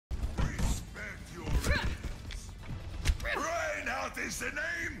is the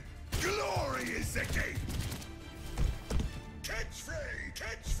name, glory is the game. Catchphrase,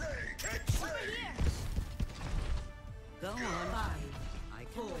 catchphrase, catchphrase. Go on. 5,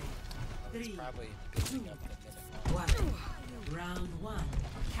 4, 3, Probably picking up the minute. 1. Round 1.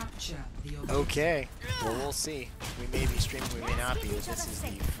 Capture the objective. Okay, well we'll see. We may be streaming, we may not be. This is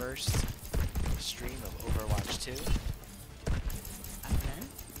the first stream of Overwatch 2.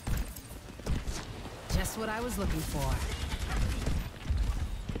 Just what I was looking for.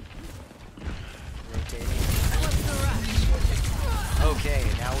 Rotating. Okay,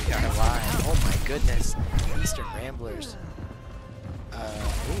 now we are live. Oh my goodness. Eastern Ramblers.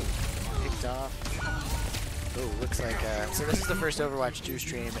 Ooh, picked off. Ooh, looks like, so this is the first Overwatch 2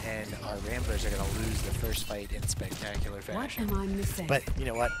 stream, and our Ramblers are going to lose the first fight in spectacular fashion. What am I missing? But, you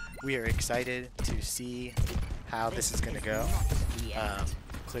know what? We are excited to see how this is going to go.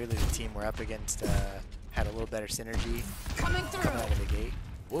 Clearly the team we're up against had a little better synergy coming out of the gate.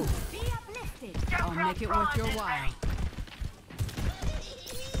 Whoa. I'll make it worth your while.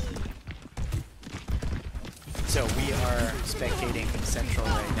 So we are spectating Central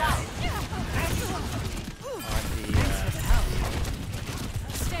right now.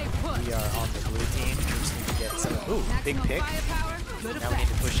 We are on the blue team. We just need to get some. Ooh, big pick. Now we need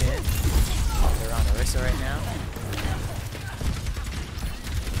to push in. They're on Orisa right now.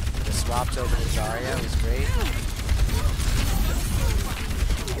 The swaps over to Zarya was great.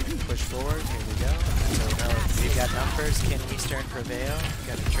 Push forward. Here we go. So we know we've got numbers. Can Eastern prevail? We've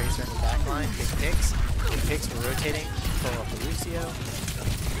got a Tracer in the back line. Big picks. Big picks. We're rotating. Pull up the Lucio.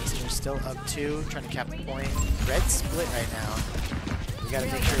 Eastern's still up 2. Trying to cap the point. Red split right now. We gotta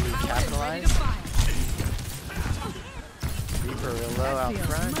make sure we capitalize. Reaper real low out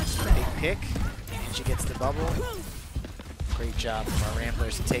front. Big pick. And she gets the bubble. Great job from our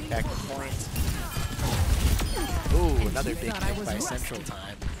Ramblers to take back the point. Ooh, another big pick by Central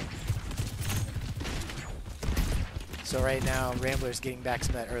Time. So right now, Ramblers getting back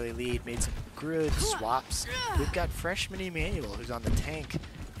some of that early lead. Made some good swaps. We've got freshman Emmanuel, who's on the tank.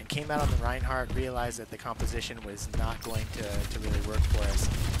 Came out on the Reinhardt, realized that the composition was not going to really work for us.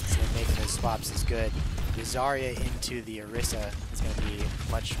 So making those swaps is good. The Zarya into the Orisa is going to be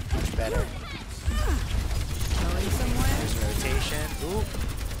much better. There's rotation. Ooh,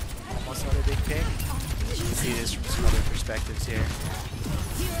 almost another big pick. You can see this from some other perspectives here.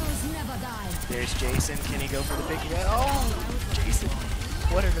 There's Jason. Can he go for the big res? Oh, Jason.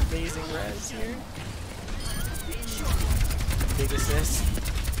 What an amazing res here. Big assist.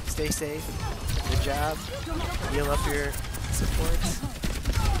 Stay safe. Good job. Heal up your supports.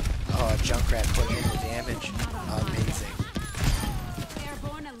 Oh, Junkrat putting in the damage. Amazing.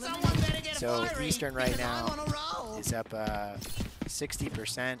 So Eastern right now is up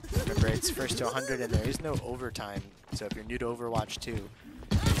 60%. Remember, it's first to 100 and there is no overtime. So if you're new to Overwatch 2,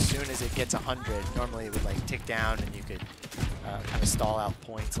 as soon as it gets 100, normally it would like tick down and you could kind of stall out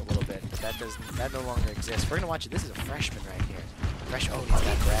points a little bit. But that no longer exists. We're gonna watch it. This is a freshman right here. Oh, he's got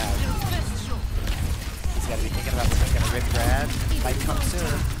grab. He's got to be thinking about when he's going to rip grab. Might come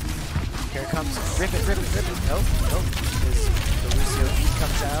soon. Here it comes. Rip it, rip it, rip it. Nope, nope. The Lucio heat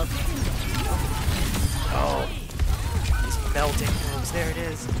comes out. Oh, he's melting moves. There it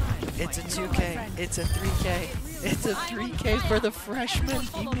is. It's a 2K. It's a 3K. It's a 3K for the freshman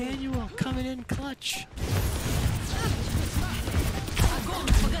Emmanuel coming in clutch.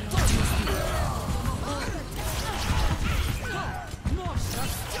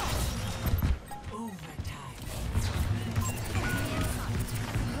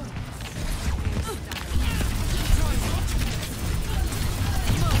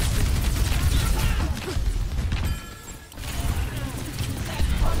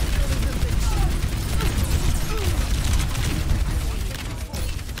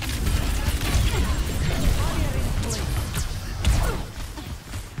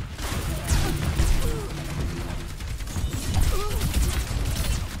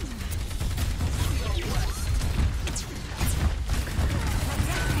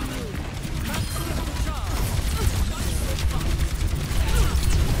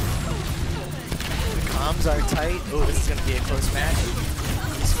 Are tight. Oh, this is going to be a close match.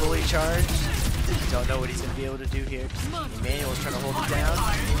 He's fully charged. Don't know what he's going to be able to do here. Emmanuel's trying to hold it down.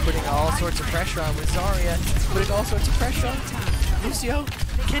 Putting all sorts of pressure on with Zarya. Putting all sorts of pressure on Lucio.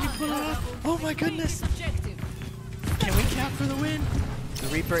 Can he pull it off? Oh my goodness. Can we cap for the win? The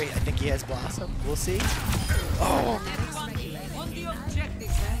Reaper, I think he has Blossom. We'll see. Oh.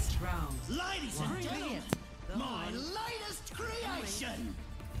 Ladies and gentlemen, my latest creation.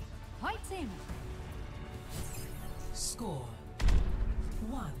 Fighting. Score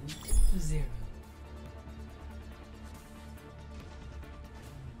 1-0.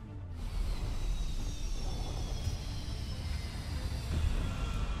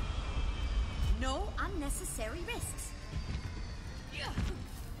 unnecessary risks.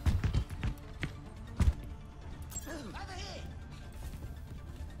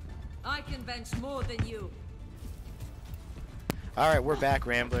 I can bench more than you. All right, we're back,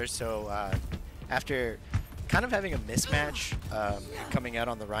 Ramblers. So after kind of having a mismatch coming out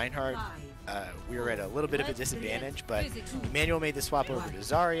on the Reinhardt, we were at a little bit of a disadvantage, but Emmanuel made the swap over to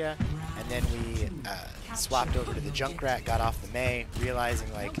Zarya, and then we swapped over to the Junkrat, got off the Mei,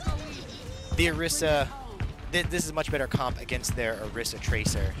 realizing like the Orisa, this is a much better comp against their Orisa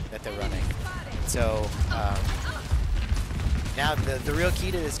Tracer that they're running. So now the real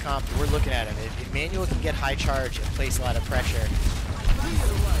key to this comp, we're looking at him. If Emmanuel can get high charge and place a lot of pressure,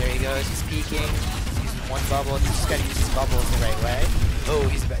 there he goes, he's peeking, he's using one bubble, he's just got to use his bubbles the right way. Oh,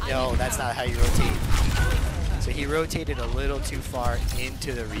 he's about, no, that's not how you rotate. So he rotated a little too far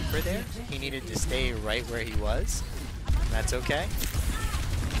into the Reaper there. He needed to stay right where he was. That's okay.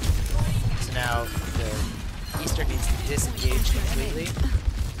 So now the Eastern needs to disengage completely.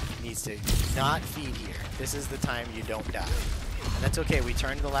 He needs to not feed here. This is the time you don't die. And that's okay, we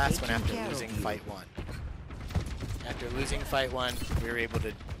turned the last one after losing fight 1. After losing fight 1, we were able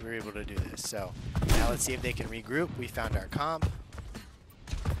to do this. So now let's see if they can regroup. We found our comp.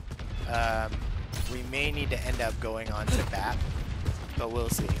 We may need to end up going on to BAP, but we'll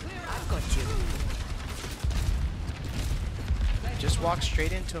see. I've got you. Just walk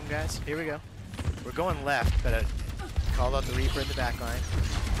straight into him, guys. Here we go. We're going left, but called out the Reaper in the back line.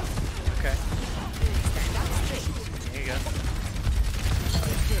 Okay. There you go.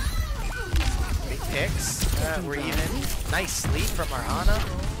 Big picks. We're even. Nice sleep from our Ana.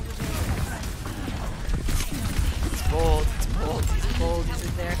 It's bold. It's bold. He's bold. He's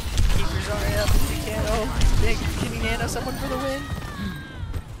in there. Keep your Zarya up if we can. Oh, big. Can we nano someone for the win?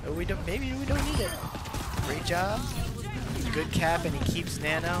 Oh, we don't. Maybe we don't need it. Great job. Good cap, and he keeps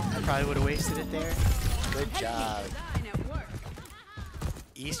nano. I probably would have wasted it there. Good job.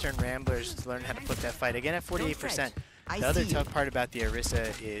 Eastern Ramblers learn how to flip that fight again at 48%. The other tough part about the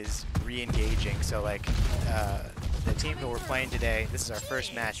Orisa is re-engaging. So like the team that we're playing today, this is our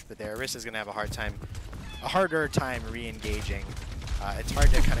first match, but the Orisa is gonna have a harder time re-engaging. It's hard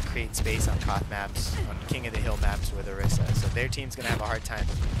to kind of create space on COF maps, on King of the Hill maps with Orisa. So their team's gonna have a hard time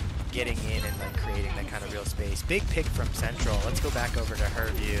getting in and then creating that kind of real space. Big pick from Central. Let's go back over to her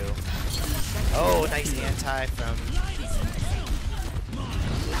view. Oh, nice anti from.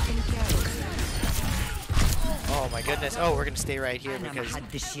 Oh my goodness. Oh, we're gonna stay right here because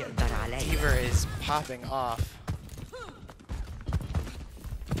Fever is popping off.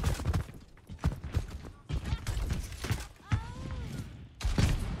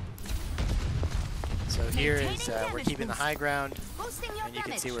 So here is, we're keeping the high ground, and you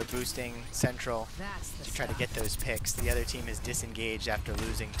can see we're boosting Central to try to get those picks. The other team is disengaged after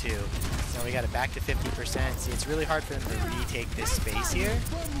losing 2. So we got it back to 50%. See, it's really hard for them to retake this space here.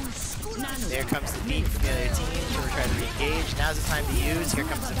 There comes the beat from the other team, so we're trying to re-engage. Now's the time to use. Here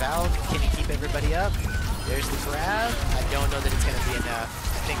comes the Valk. Can he keep everybody up? There's the grab. I don't know that it's going to be enough.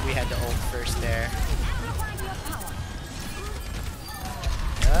 I think we had to ult first there.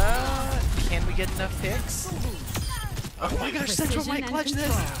 Can we get enough picks? Oh my gosh, Central might clutch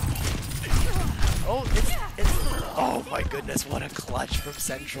this! Oh, it's oh my goodness, what a clutch from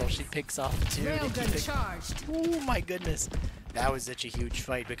Central. She picks off 2 to keep it. Oh my goodness. That was such a huge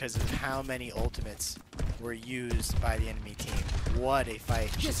fight because of how many ultimates were used by the enemy team. What a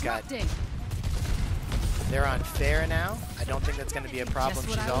fight. She's got... They're on Fair now. I don't think that's going to be a problem.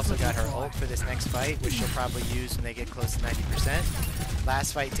 She's also got her ult for this next fight, which she'll probably use when they get close to 90%.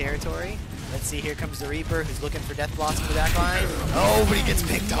 Last fight territory. Let's see, here comes the Reaper, who's looking for Death Blossom in the back line. Oh, but he gets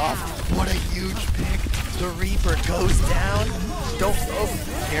picked off. What a huge pick. The Reaper goes down. Don't, oh,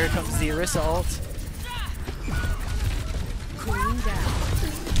 here comes the Orisa ult.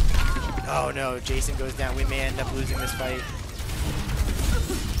 Oh no, Jason goes down. We may end up losing this fight.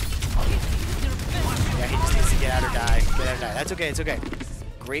 Yeah, he just needs to get out or die. Get out or die. That's okay, it's okay.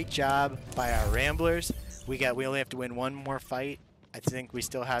 Great job by our Ramblers. We only have to win one more fight. I think we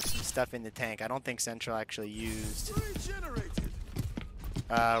still have some stuff in the tank. I don't think Central actually used.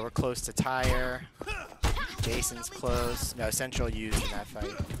 We're close to Tire. Jason's close. No, Central used in that fight.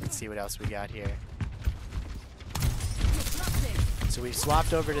 Let's see what else we got here. So we've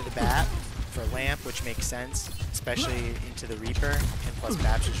swapped over to the Bat for Lamp, which makes sense, especially into the Reaper. And plus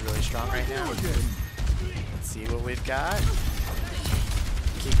Baps is really strong right now. Let's see what we've got.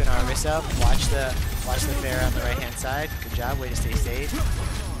 Keeping our wrists up. Watch the Fair on the right hand side. Good job. Way to stay safe.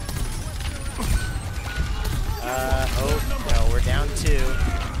 Oh no, we're down 2.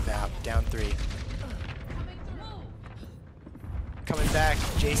 Down 3. coming back.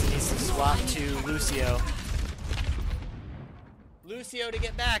 Jason needs to swap to Lucio. Lucio to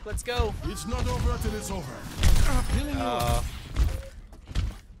get back. Let's go. It's not over till it's over.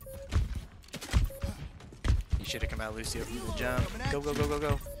 You should have come out, Lucio, from the jump. Go, go, go, go,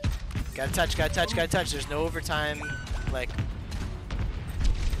 go. Gotta touch, gotta touch, gotta touch. There's no overtime. Like,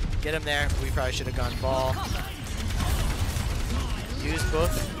 get him there. We probably should have gone ball. Use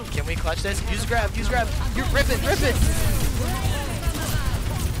both. Can we clutch this? Use grab, use grab. You rip it, rip it.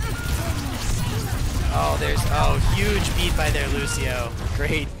 Oh, there's, huge beat by there, Lucio.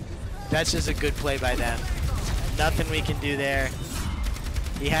 Great. That's just a good play by them. Nothing we can do there.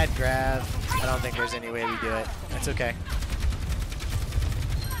 He had grab. I don't think there's any way we do it. That's okay.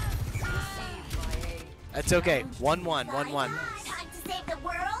 That's okay. 1-1, 1-1. Time to save the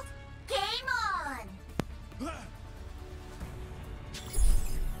world? Game on!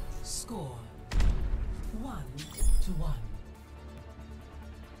 Score 1-1.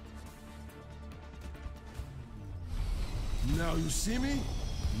 Now you see me?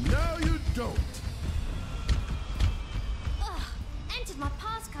 Now you don't. Ugh, entered my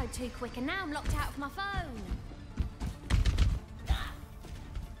passcode too quick and now I'm locked out of my phone.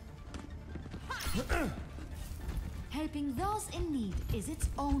 Helping those in need is its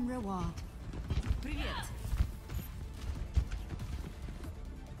own reward. Привет.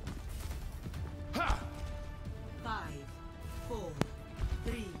 Ha! 5, 4,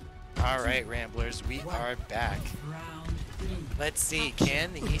 3. All right, Ramblers, we are back. Round 3. Let's see,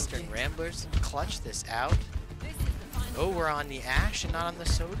 can the Eastern Ramblers clutch this out? Oh, we're on the Ashe and not on the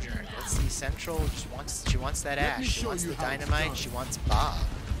Sojourn. Let's see, Central just she wants that Ashe. She wants the Dynamite. She wants Bob.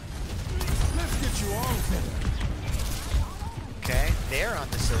 Let's get you all together. Okay, they're on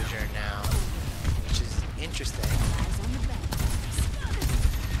the Sojourn now, which is interesting.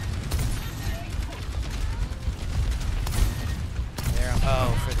 They're,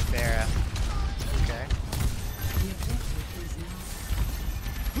 oh, for the Pharah. Okay.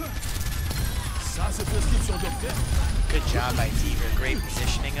 Good job by Tiger. Great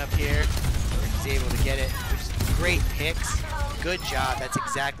positioning up here. He's able to get it. Great picks. Good job. That's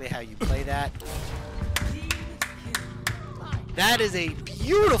exactly how you play that. That is a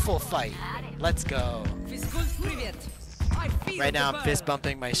beautiful fight. Let's go. Right now I'm fist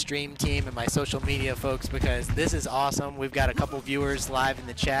bumping my stream team and my social media folks because this is awesome. We've got a couple viewers live in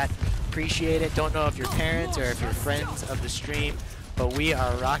the chat. Appreciate it. Don't know if you're parents or if you're friends of the stream, but we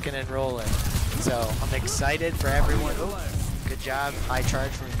are rocking and rolling. So I'm excited for everyone. Oh, good job. High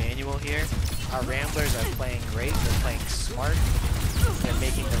charge from Emmanuel here. Our Ramblers are playing great. They're playing smart. They're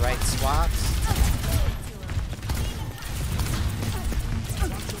making the right swaps.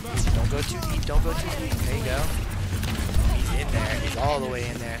 Don't go too deep. Don't go too deep. There you go. He's in there. He's all the way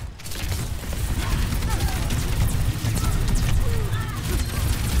in there.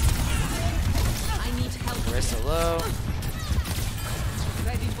 Marissa low.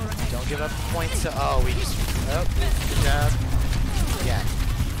 Don't give up points to. Oh, we just. Oh, good job. Yeah.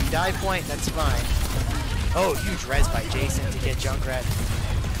 Dive point. That's fine. Oh, huge res by Jason to get Junkrat.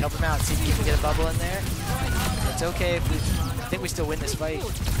 Help him out. See if he can get a bubble in there. It's okay if we. I think we still win this fight.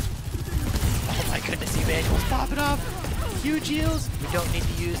 Oh my goodness, Emmanuel's popping up. Huge heals. We don't need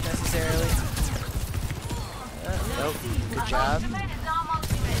to use necessarily. Nope. Good job.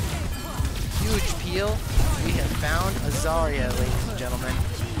 Huge peel. We have found a Zarya, ladies and gentlemen.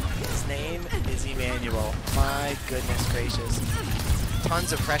 His name is Emmanuel. My goodness gracious.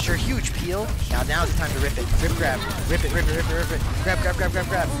 Tons of pressure. Huge peel. Now it's time to rip it. Rip grab. Rip it, rip it, rip it, rip it. Grab, grab, grab, grab,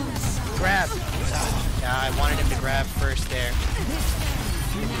 grab. Grab. Oh, yeah, I wanted him to grab first there.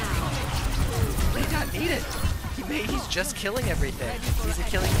 He did not need it. He's just killing everything. He's a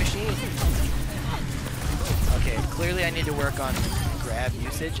killing machine. Okay, clearly I need to work on grab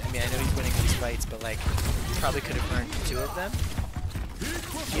usage. I mean, I know he's winning these fights, but like, he probably could have earned 2 of them.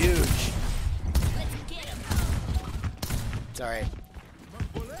 Huge. It's alright.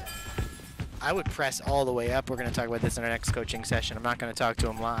 I would press all the way up. We're going to talk about this in our next coaching session. I'm not going to talk to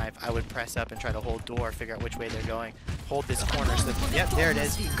him live. I would press up and try to hold door, figure out which way they're going. Hold this corner. So yep, there it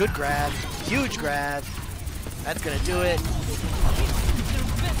is. Good grab. Huge grab. That's going to do it.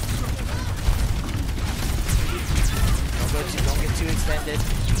 Don't get too extended.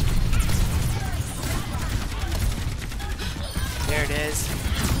 There it is.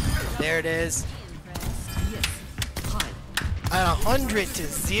 There it is. At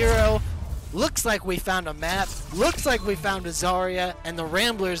 100-0. Looks like we found a map. Looks like we found a Zarya, and the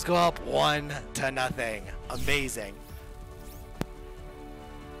Ramblers go up 1-0. Amazing.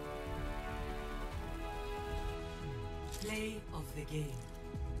 Play of the game.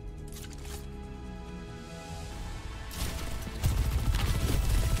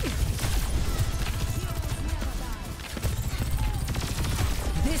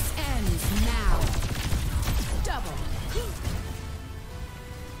 This ends now. Double.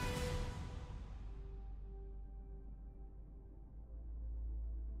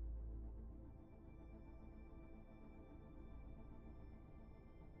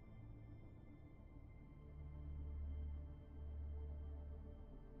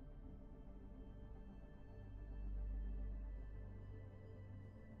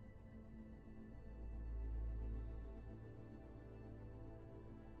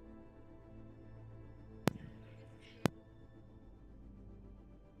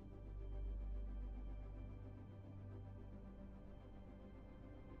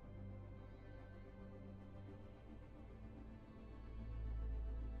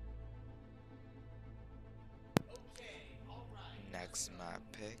 Next map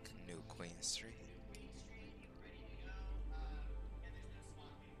pick, New Queen Street.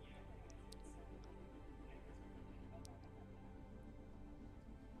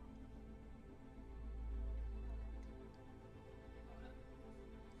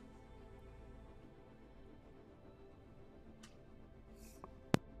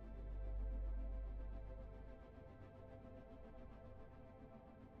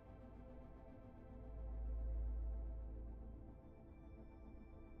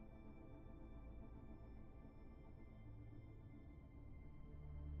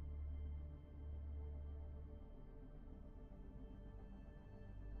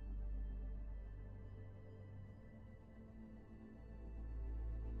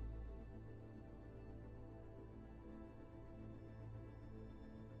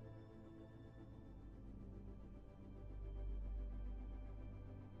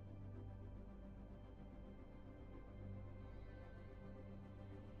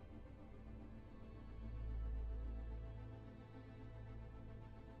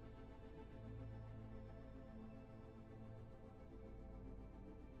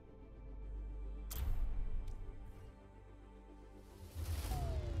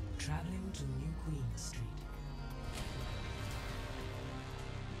 Traveling to New Queen Street.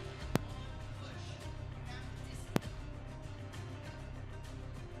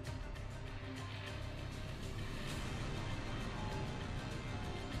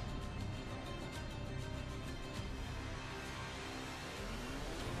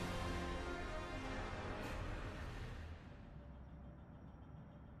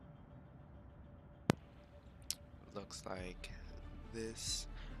 Looks like this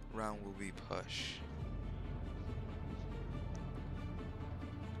round will be push.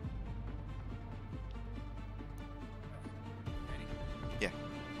 Yeah.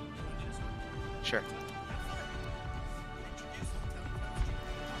 Sure.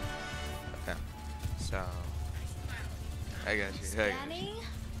 Okay. So I got you. I got you. Danny?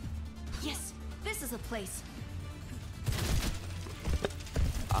 Yes, this is a place.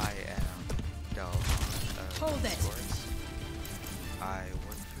 I am Delvon of Hold it. Sports. I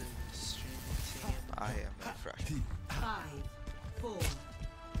work for the stream team. I am a freshman. 5, 4,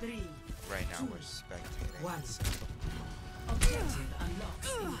 3. Right now we're spectating. One. So Objective unlocked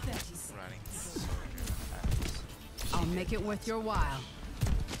in 30 seconds. running soldier as I'll make it worth your while.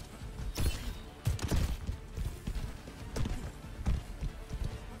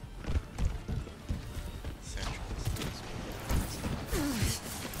 central.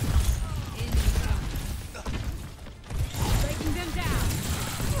 Breaking them down.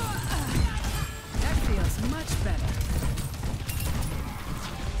 That feels much better.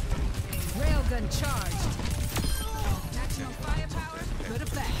 Railgun charged. Maximum firepower, good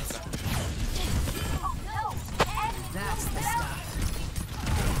effect. That's the stuff.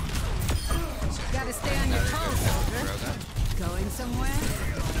 Gotta stay on your toes, soldier. Going somewhere?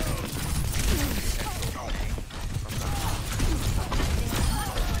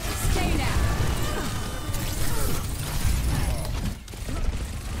 Stay now.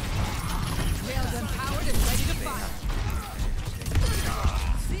 Railgun powered and ready to fire.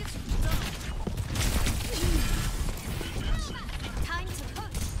 Time to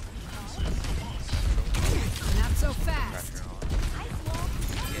push. Not so fast. Pressure on.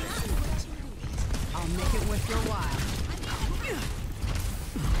 I'll make it worth your while.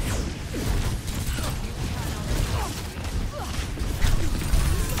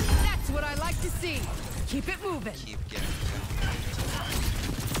 That's what I like to see. Keep it moving. Keep getting down.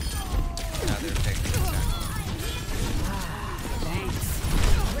 Now they're taking attack. Thanks.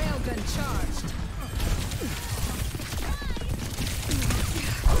 Railgun charged.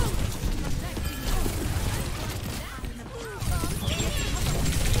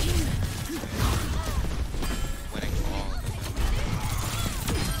 Winning all.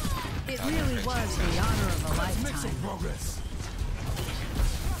 It really was the honor of a Let's make some lifetime. progress.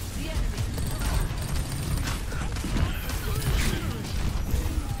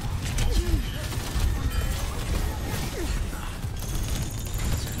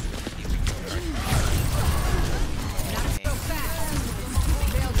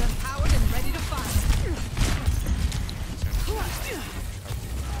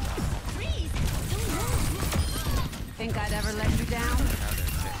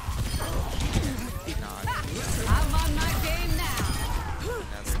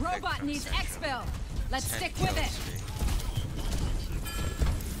 robot from needs Central. exfil. Let's 10 stick with kill it. streak.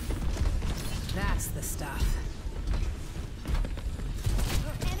 That's the stuff.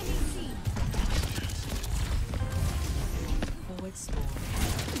 Enemy seen. Forward spawn.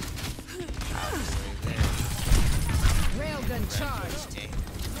 Halfway there. Railgun charged. Game.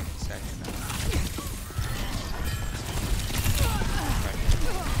 Second half.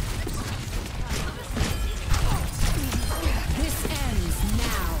 This ends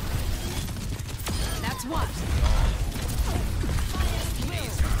now. That's one.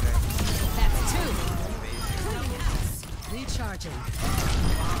 That's two. Recharging.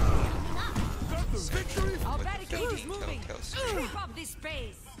 Got the victory. Our With the barricade is 15 moving. kill streak. Keep up this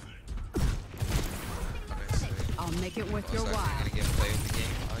pace. Honestly. I'll make it worth I your was actually while. gonna get play of the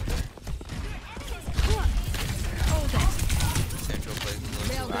game. Okay. Hold it. Central plays a little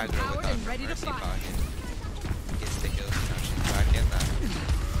too Railgun aggro powered without and ready to mercy fight. pocket. Gets the kills, now she's back in that.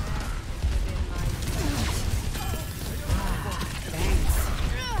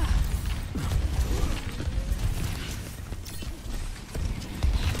 Thanks.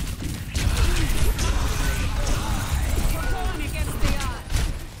 We're going against the odds.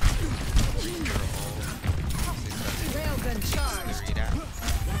 Railgun charged. The readout.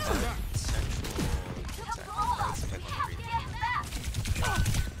 Central let's pick on the readout.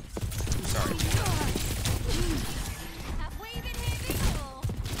 Sorry. Have we been here before?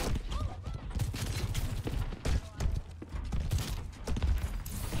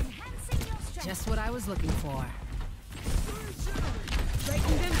 Enhancing your strength. Just what I was looking for.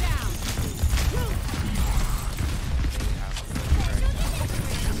 Breaking them down.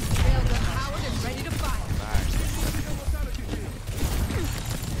 Railgun powered and ready to fire.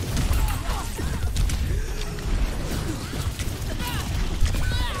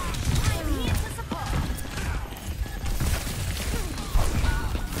 I'm here to support.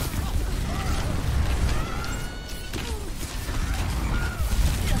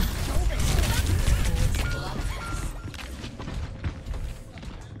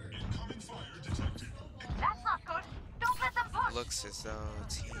 That's not good. Don't let them push. Looks as though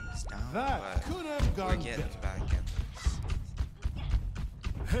team's down, That but could have we're gone getting better. back in this.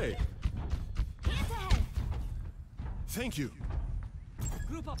 Hey, Here's ahead. thank you.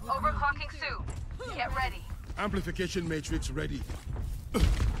 Overclocking soon. Get ready. Amplification matrix ready.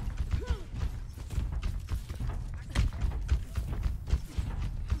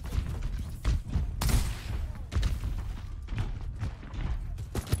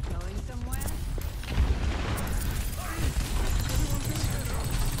 Going somewhere?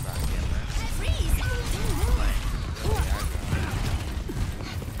 Back in this. Freeze.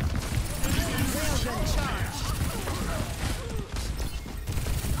 Railgun charged.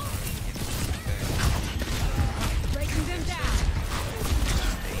 Breaking them down.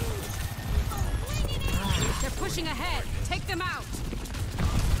 They're pushing ahead. Take them out.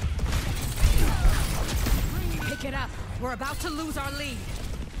 Pick it up. We're about to lose our lead.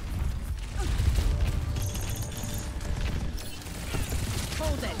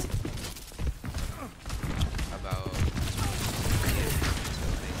 Hold it. About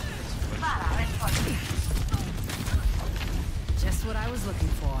Just what I was looking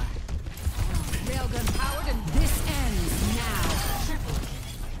for. Railgun powered and this ends now.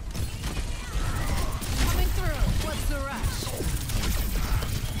 Coming through. What's the rush?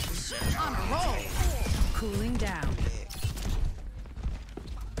 On a roll. Cooling down.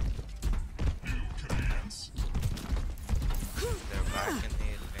 they're back in the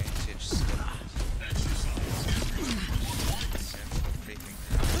advantage still. Central creeping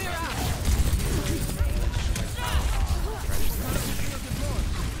down. Clear out.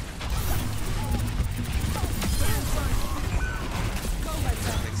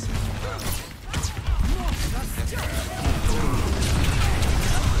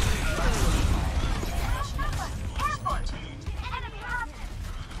 Careful. Enemy armed.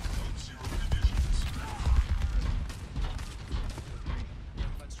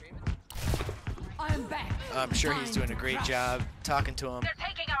 I'm back. I'm sure he's doing a great job talking to him. They're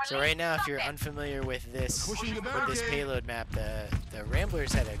taking our So lead. right now, if Stop you're it. unfamiliar with this Pushing the barricade. payload map, the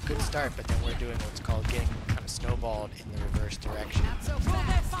Ramblers had a good start, but then we're doing what's called getting kind of snowballed in the reverse direction. Not so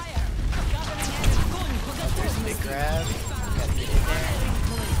fast. Fire. There's a big grab. Gotta get in there.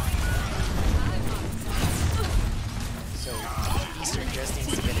 So Eastern just needs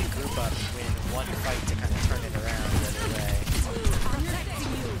to get a group up and win one fight to kind of turn it around the other way.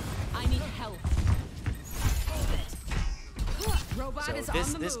 Protecting you. I need help. Robot Robot So is on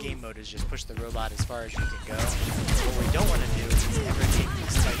this the this move. game mode is just push the robot as far as you can go. What we don't want to do is ever take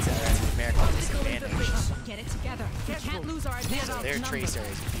these fights at a numerical disadvantage. Get it together. We can't lose our advantage. So their outnumbered. tracer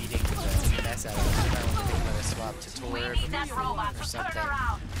is beating the mess out of us. I might want to think about a swap to We Torb need that robot or to turn something.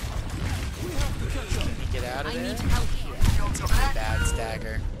 around. Can he get out of I there? need help here. It's a bad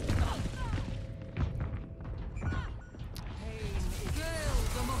stagger.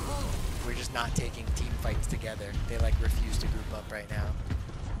 We're just not taking team fights together. They like refuse to group up right now.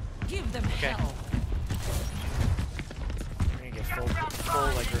 Give them Okay. hell. We're gonna get full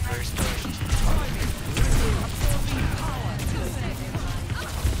like reverse push.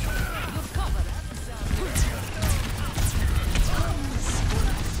 You've covered it.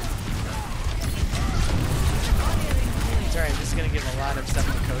 It's alright, this is gonna give a lot of stuff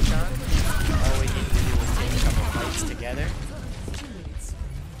to coach on. All we need to do is take a couple fights together.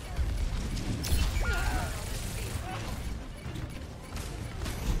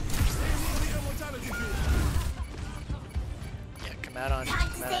 Yeah, come out on Time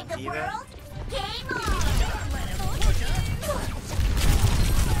to save the Diva. world? Game on!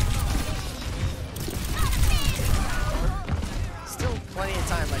 Still plenty of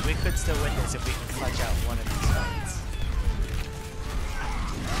time, like we could still win this if we can clutch out one of these fights.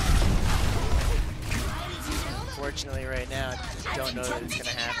 Unfortunately right now, I don't know that it's gonna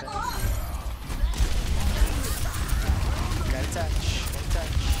happen. Gotta touch, gotta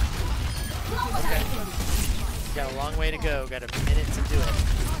touch. Okay. Got a long way to go, got a minute to do it.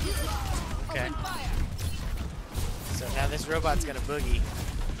 Okay. So now this robot's gonna boogie.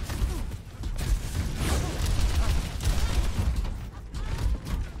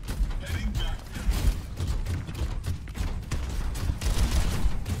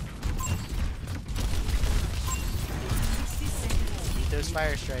 Beat those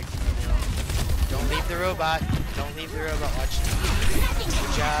fire strikes, you know. Don't leave the robot. Don't leave the robot. Watch.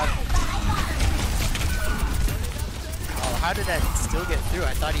 Good job. Oh, how did that still get through?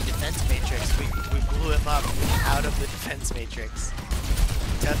 I thought he defense matrix. We blew him up out of the defense matrix.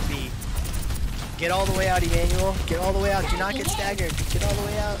 Tough beat. Get all the way out, Emmanuel. Get all the way out. Do not get staggered. Get all the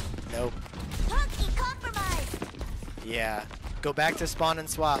way out. Nope. Monkey compromise! Yeah. Go back to spawn and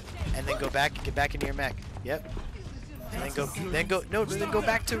swap, and then get back into your mech. Yep. And then go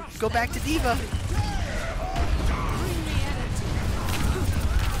back to Diva.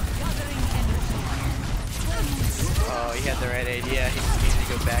 Oh, he had the right idea. He just needed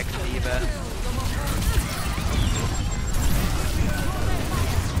to go back to Diva.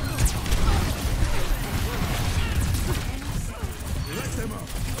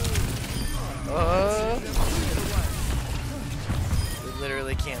 Oh. We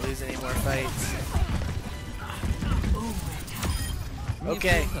literally can't lose any more fights.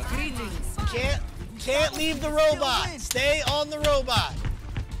 Okay. Can't leave the robot. Stay on the robot.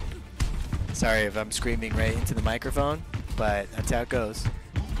 Sorry if I'm screaming right into the microphone, but that's how it goes.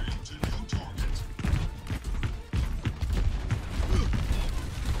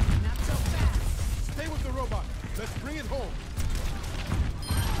 Stay with the robot. Let's bring it home.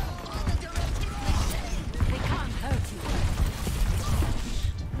 They can't hurt you.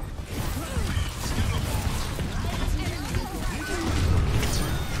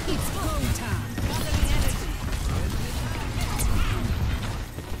 It's go time. Gathering energy.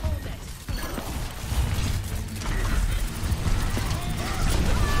 Hold it.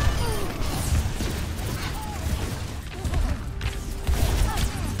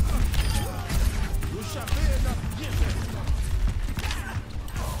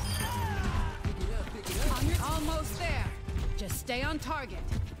 Almost there. Just stay on target.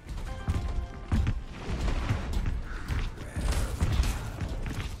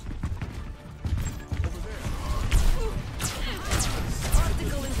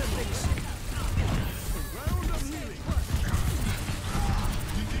 Particle interdiction.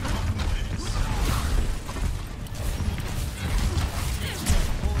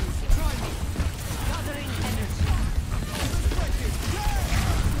 Try me. Gathering energy.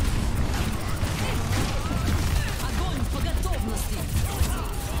 Огонь по готовности.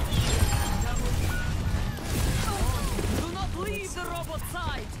 Do not leave the robot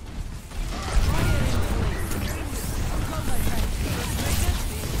side. Fire in place. Go, my friend. Frustrated?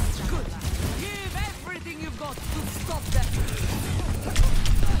 Good. Give everything you've got to stop them.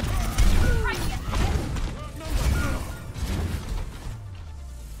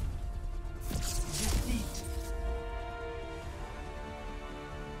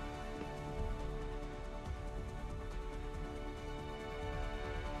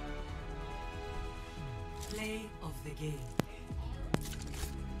 Play of the game.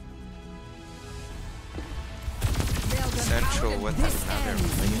 Sentry neutral with This another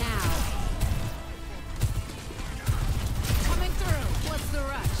ends plate. now. Coming through. What's the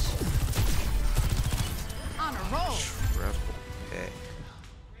rush? On a roll. Triple pick.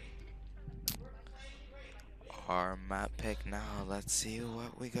 Our map pick now. Let's see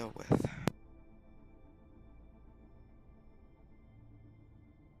what we go with.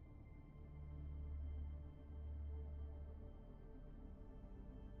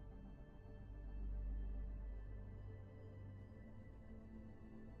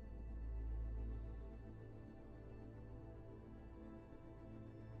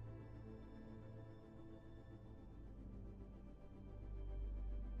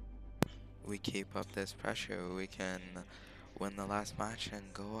 We keep up this pressure, we can win the last match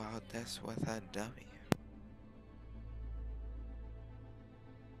and go out this with a W.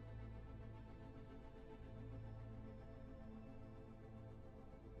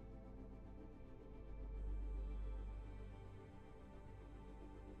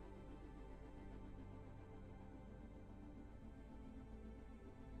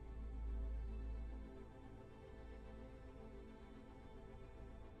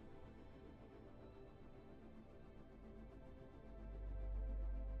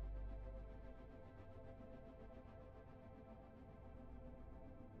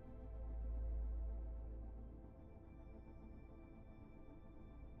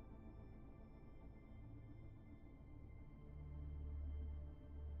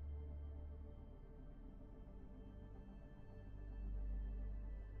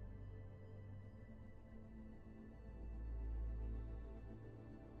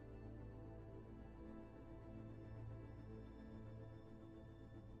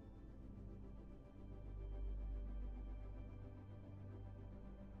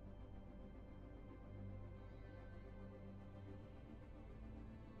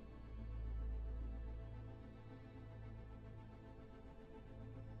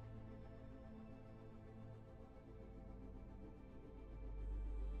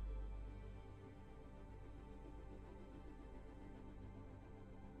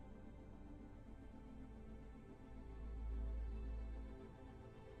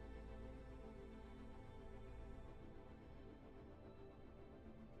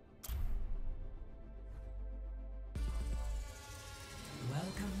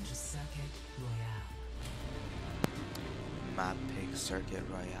 Welcome to Circuit Royale. Map pick Circuit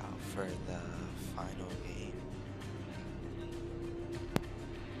Royale for the final game.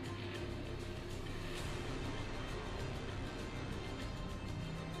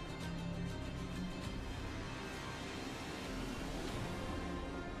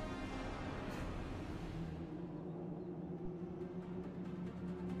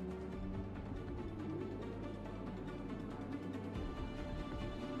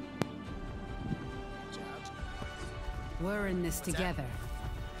 We're in this together.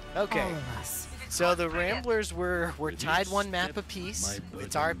 Okay. All of us. So the Ramblers were tied one map apiece.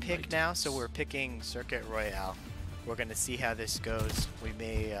 It's our pick now, so we're picking Circuit Royale. We're gonna see how this goes. We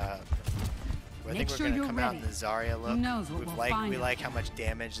may, I Make think we're sure gonna you're come out in ready. the Zarya look. Who knows what we'll find We out. like how much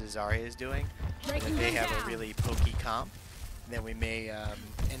damage the Zarya is doing. And Breaking if they them have a down. really pokey comp, then we may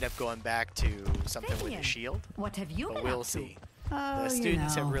end up going back to something with a shield. What have you But been we'll up to? see. Oh, The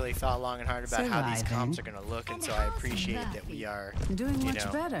students you know, have really thought long and hard about how these comps are surviving. going to look, and And so I how's appreciate that that we feel? are, doing you much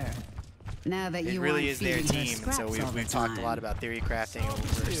know, better. Now that it you really aren't is their feeding her team, so scraps all we've the talked a time. lot about theory crafting,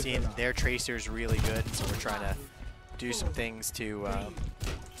 and we're seeing their tracers really good, so we're trying to do some things to,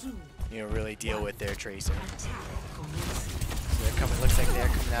 you know, really deal with their tracer. So they're coming, looks like they're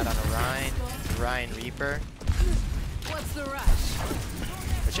coming out on a Rhine Reaper, What's the rush?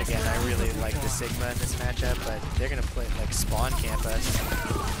 which again, I really like the Sigma in this matchup, but they're going to play, like, spawn camp us.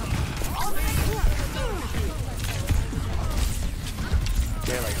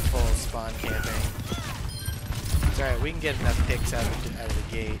 They're like full spawn camping. It's alright, we can get enough picks out of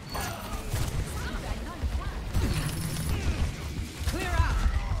the gate. Clear out.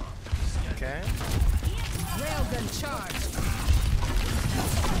 Okay. Railgun charge.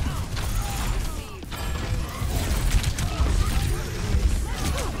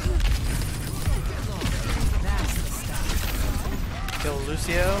 That's the stuff. Kill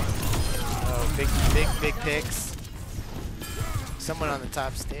Lucio. Oh, big picks. Someone on the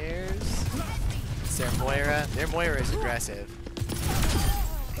top stairs. It's their Moira. Their Moira is aggressive.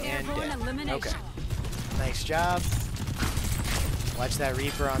 And Airborne dead. elimination. Okay. Nice job. Watch that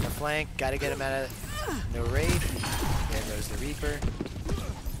Reaper on the flank. Gotta get him out of no raid. There goes the Reaper.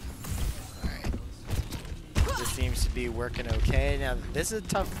 Alright. This seems to be working okay. Now this is a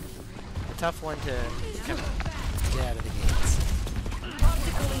tough one to kind of get out of the gates.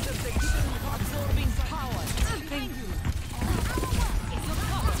 Particle intersection absorbing power. Thank you.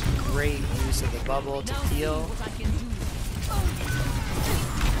 use of the bubble to heal.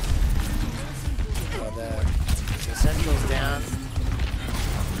 Oh, the Central's down.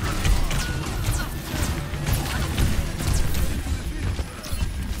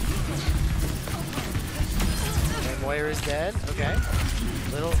 And Moira's dead. Okay.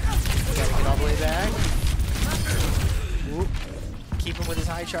 Little. Gotta get all the way back. Ooh. Keep him with his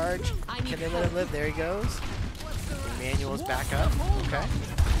high charge. Can they let him live? There he goes. Emmanuel's back up. Okay.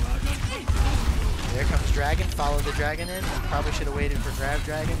 There comes Dragon. Follow the Dragon in. Probably should have waited for Grab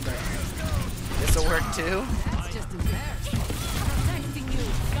Dragon, but this will work too.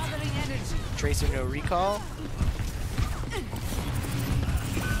 Tracer no recall.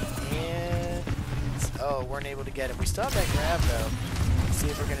 And oh, weren't able to get it. We still have that grab though. Let's see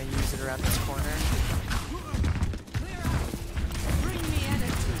if we're gonna use it around this corner.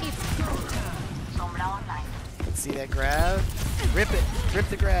 Let's see that grab. Rip it. Rip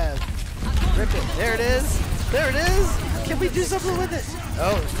the grab. Rip it. There it is. There it is. Can we do something with it?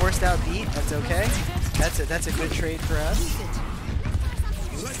 Oh, forced out beat. That's okay. That's a good trade for us.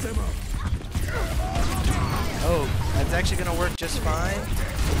 Oh, that's actually gonna work just fine.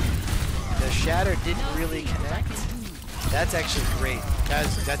 The shatter didn't really connect. That's actually great.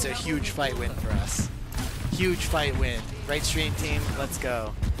 That's a huge fight win for us. Huge fight win. Right stream team, let's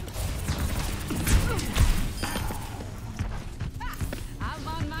go. I'm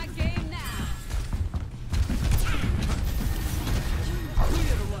on my game now.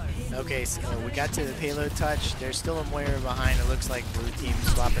 Okay, so we got to the payload touch. There's still a Moira behind. It looks like blue team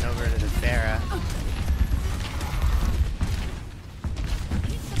swapping over to the Pharah.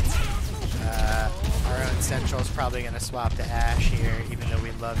 Our own Central's probably going to swap to Ashe here, even though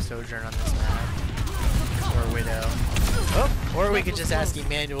we love Sojourn on this map. Or Widow. Oh, or we could just ask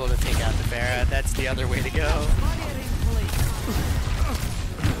Emmanuel to take out the Pharah. That's the other way to go.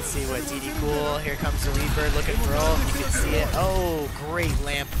 Let's see what DD Cool. Here comes the Reaper looking for ult. You can see it. Oh, great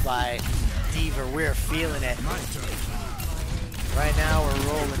lamp by Diva. We're feeling it. Right now we're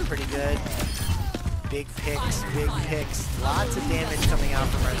rolling pretty good. Big picks, big picks. Lots of damage coming out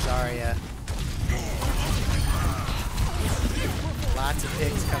from our Zarya. Lots of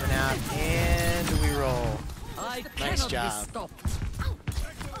picks coming out, and we roll. Nice job.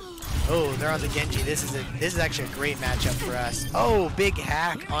 Oh, they're on the Genji. This is actually a great matchup for us. Oh, big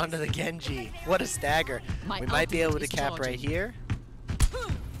hack onto the Genji. What a stagger. We might be able to cap right here.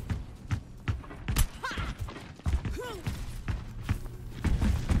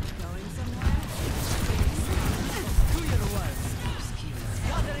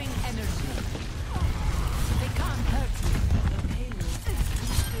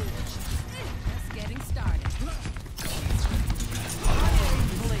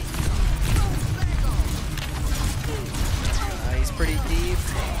 Pretty deep.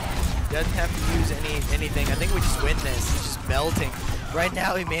 Doesn't have to use anything. I think we just win this. He's just melting. Right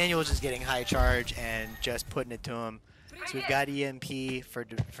now, Emmanuel's just getting high charge and just putting it to him. So we've got EMP for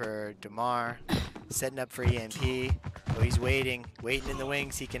Damar, setting up for EMP. Oh, he's waiting in the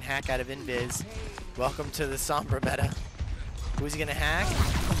wings. He can hack out of invis. Welcome to the Sombra meta. Who's he gonna hack?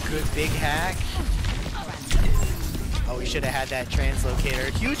 Good big hack. Oh, we should have had that translocator.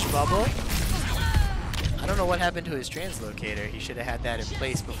 Huge bubble. I don't know what happened to his translocator. He should have had that in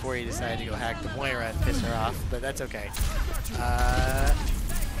place before he decided to go hack the Moira and piss her off, but that's okay.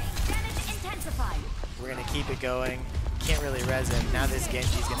 We're going to keep it going. Can't really res him. Now this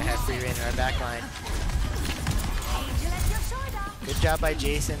Genji's going to have free reign in our backline. Good job by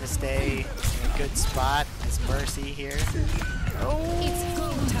Jason to stay in a good spot as Mercy here.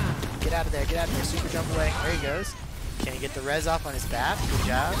 Oh! Get out of there, get out of there. Super jump away. There he goes. Can he get the res off on his bat? Good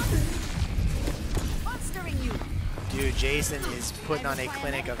job. Dude, Jason is putting on a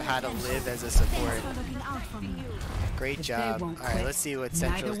clinic of how to live as a support. Great job. Alright, let's see what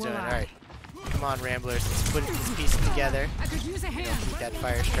Central's doing. Alright. Come on, Ramblers. Let's put these pieces together. You don't keep that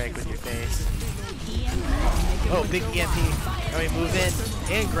fire strike with your face. Oh, big EMP. Oh, we move in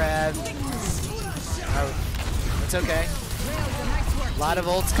and grab. Oh, that's okay. A lot of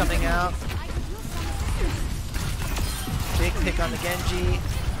ults coming out. Big pick on the Genji.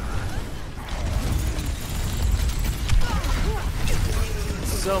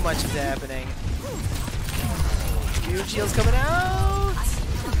 So much is happening. Huge shields coming out.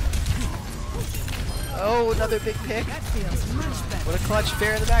 Oh, another big pick. What a clutch.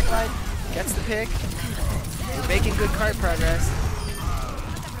 Fair in the back line. Gets the pick. We're making good cart progress.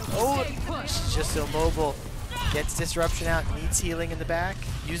 Oh, she's just so mobile. Gets disruption out. Needs healing in the back.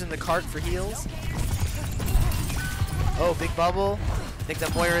 Using the cart for heals. Oh, big bubble. I think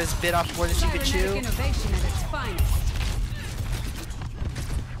that Moira's bit off more than she could chew.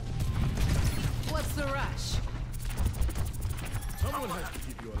 What's the rush? Someone has to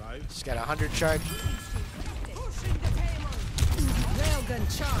keep you alive. She's got 100 charge. Railgun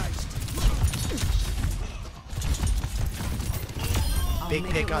charged. Big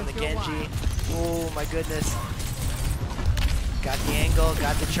pick on the Genji. Oh my goodness. Got the angle,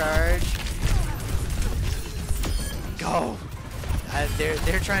 got the charge. Go.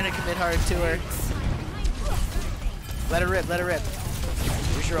 They're trying to commit hard to her. Let her rip, let her rip.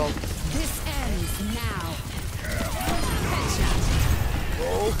 Here's your ult. This ends now.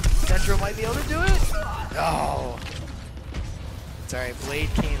 Oh, Central might be able to do it. Oh. It's alright, Blade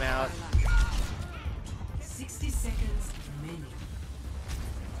came out. 60 seconds remaining.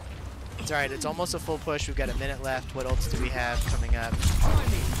 It's alright, it's almost a full push. We've got a minute left. What ults do we have coming up?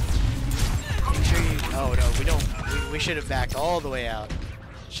 Make sure you, oh no, we don't, we should have backed all the way out.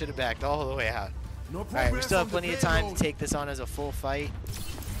 Should have backed all the way out. No Alright, we still have progress on plenty the of time to payload. take this on as a full fight.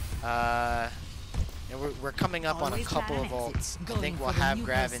 And we're coming up on a Always couple plan of an exit. ults. I Going think for we'll the have new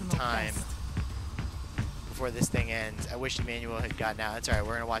Grav in personal time best. before this thing ends. I wish Emmanuel had gotten out. It's alright,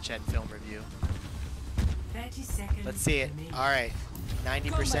 we're gonna watch that in film review. 30 seconds. Let's see it. remaining. Alright,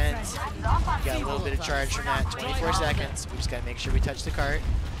 90%. Got a little bit of charge from that. 24 seconds. We just gotta make sure we touch the cart.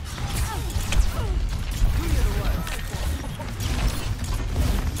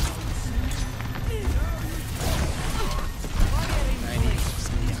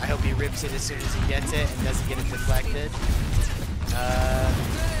 I hope he rips it as soon as he gets it and doesn't get it deflected.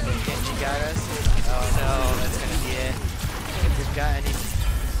 Genji got us. Oh no, that's gonna be it. If we've got any.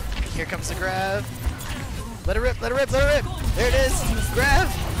 Here comes the grab. Let her rip, let her rip, let her rip. There it is. Grab.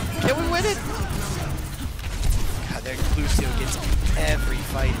 Can we win it? God, their Lucio gets every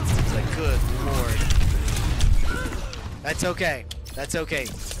fight. It seems like, good lord. That's okay. That's okay.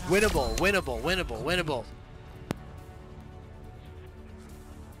 Winnable, winnable, winnable, winnable.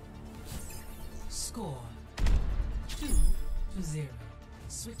 Score 2-0.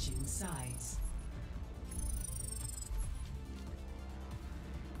 Switching sides.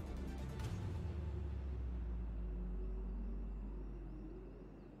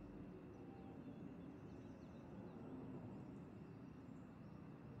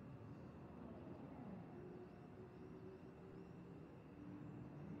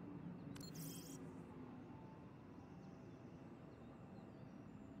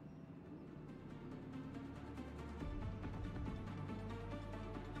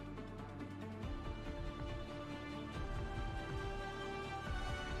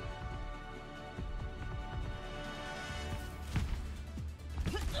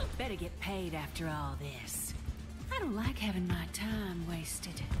 Better get paid after all this. I don't like having my time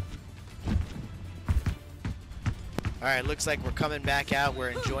wasted. Alright, looks like we're coming back out. We're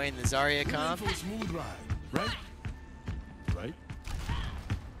enjoying the Zarya comp. For a smooth ride, right? Right?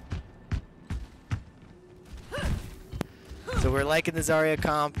 So we're liking the Zarya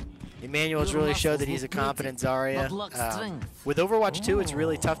comp. Emmanuel's really showed that he's a competent Zarya. With Overwatch 2, it's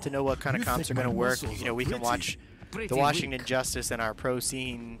really tough to know what kind of comps are going to work. You know, we can watch the Washington Justice and our pro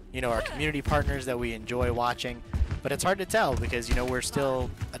scene, you know, our community partners that we enjoy watching. But it's hard to tell because, you know, we're still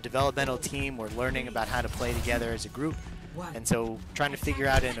a developmental team. We're learning about how to play together as a group. And so trying to figure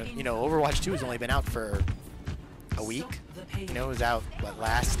out, you know, Overwatch 2 has only been out for a week. You know, it was out, what,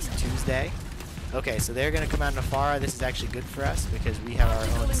 last Tuesday? Okay, so they're going to come out in Nafara. This is actually good for us because we have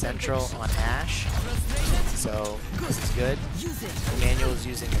our own Central on Ashe. So this is good. Emmanuel's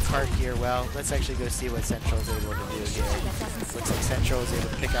using the cart here well. Let's actually go see what Central is able to do here. Looks like Central is able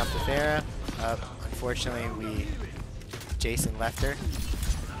to pick out the Pharah. Unfortunately, Jason left her.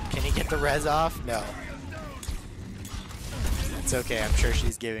 Can he get the res off? No. It's okay. I'm sure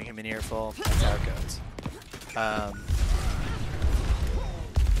she's giving him an earful. That's how it goes.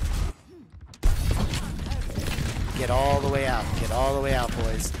 Get all the way out. Get all the way out,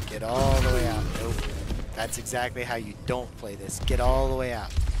 boys. Get all the way out. Nope. That's exactly how you don't play this. Get all the way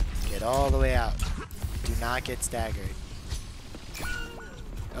out. Get all the way out. Do not get staggered.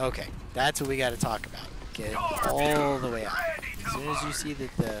 Okay, that's what we got to talk about. Get all the way out. As soon as you see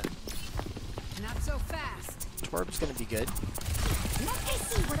that the Not so fast. Twerp's going to be good. Let me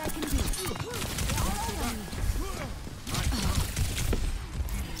see what I can do.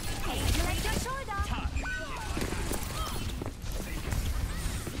 Hey, you like your shoulder?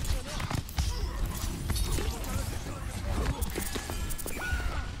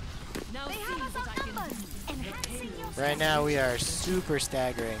 Now They see have us what I can do. outnumbered. Enhancing your Right now we are super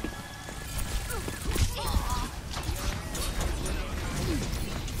staggering.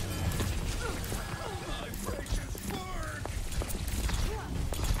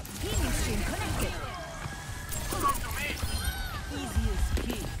 healing stream connected. Easy as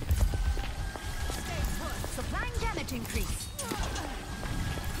key.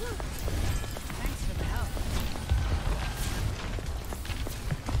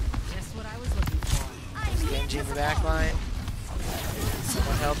 Genji in the back line.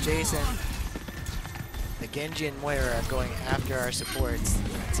 Someone help Jason. The Genji and Moira are going after our supports.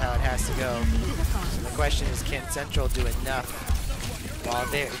 That's how it has to go. So the question is, can Central do enough while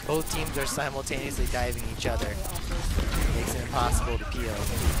both teams are simultaneously diving each other? It makes it impossible to peel.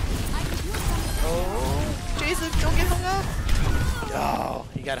 Oh, Jason, don't get hung up. Oh,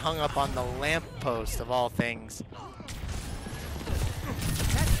 he got hung up on the lamppost of all things.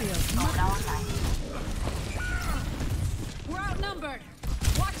 That feels We're outnumbered.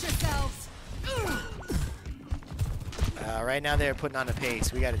 Watch yourselves. Right now they're putting on a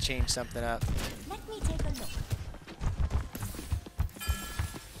pace. We got to change something up. Let me take a look.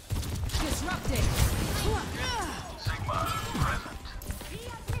 Disrupting.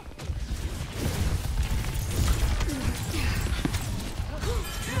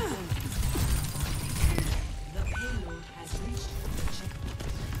 The payload has reached the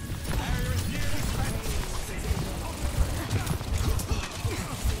checkpoint.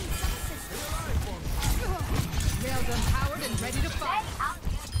 Railgun powered and ready to fight.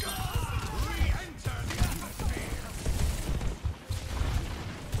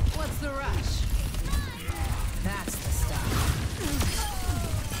 What's the rush? That's the stuff.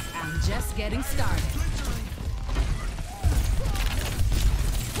 I'm just getting started.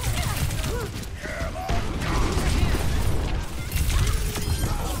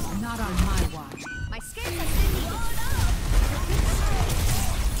 Not on my watch. My skin has been blown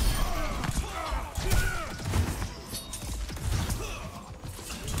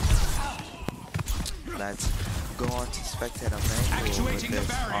Let's go on to spectator manual with this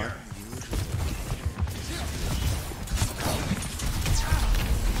unusual.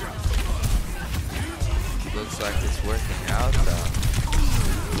 Looks like it's working out though.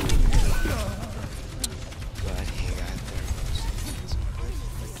 But he got there.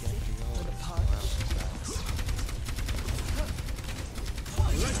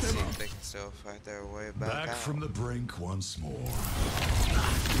 Let's see if they can still fight their way back out. from the brink once more.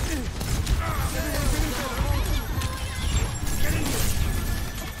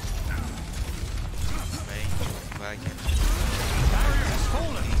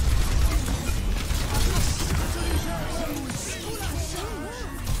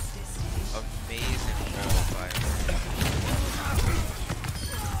 Amazing qualifier.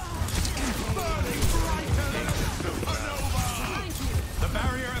 The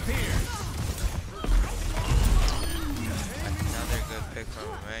barrier appears. Another good pick from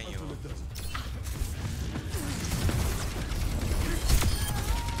Emmanuel.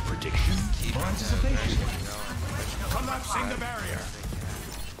 Prediction Keep or that anticipation. aggression going. Collapsing the barrier.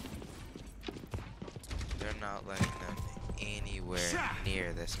 They're not letting them anywhere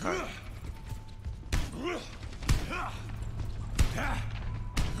near this card.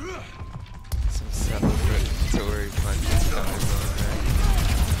 Some celebratory punches coming from there.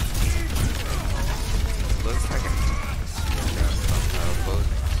 Looks like a somehow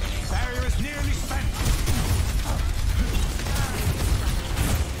opposing team. Barrier is nearly spent.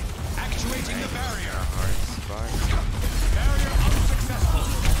 Actuating the barrier. Hard spot. Barrier unsuccessful.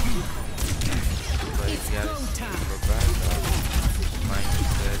 But he's got his team for backup. Mine is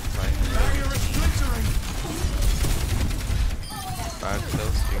good. Barrier is splintering. 5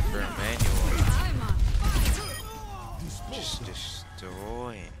 kill streak for Emmanuel. I'm on. Just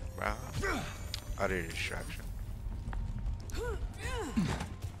destroying, bro. Utter destruction.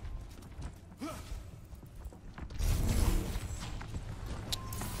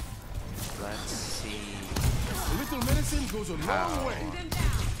 Let's see A little medicine goes a how long way.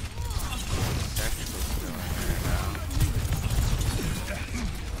 Central's doing right now.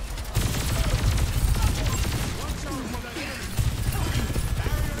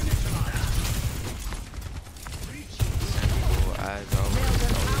 Central, as always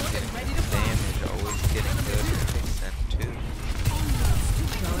getting the damage, always getting good picks and two.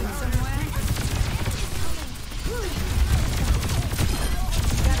 Going somewhere?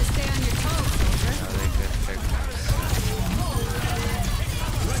 Gotta stay on your toes, soldier. Another good pick from Central.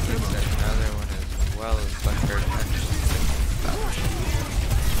 Gets another one as well as Bucker mentioned.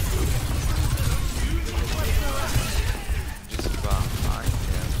 Just behind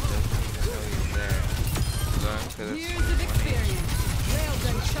him, doesn't even know he's there. Going to this Years of experience.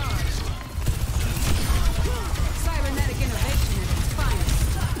 Railgun charged. Cybernetic innovation at its finest.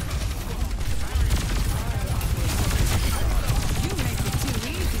 You make it too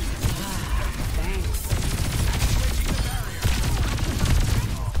easy. Thanks.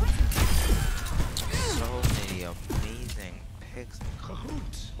 so many amazing picks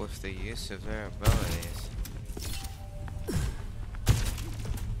with the use of their abilities.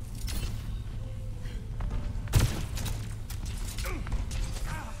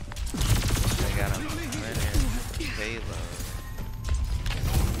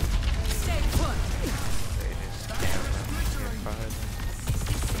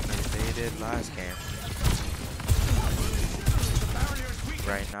 did last game.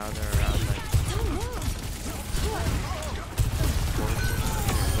 Right now they're around like 14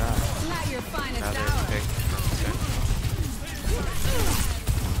 meters out. Not your finest Another hour. pick from Central.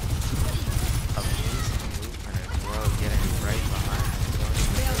 Amazing movement as well, getting right behind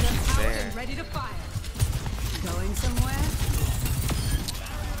Build the up out there. and ready to fire. Going somewhere?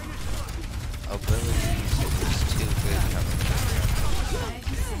 Ability usage is too good coming from him.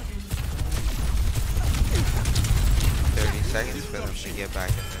 30 seconds for them to get back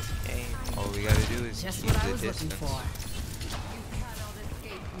in this game. All we gotta do is Just keep what I the was looking distance. for. You cannot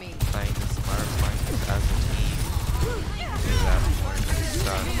escape me. Playing the smart, playing this as a team. To that point,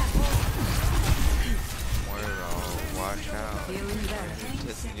 stuck. Mortal, watch out. Feeling better.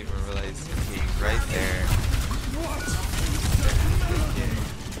 Doesn't even realize he's right there.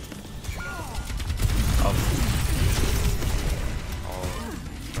 Oh,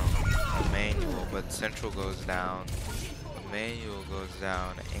 no. Emmanuel, but Central goes down. Emmanuel goes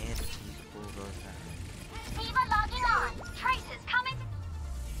down, and Equal goes down. Diva logging on. Traces coming.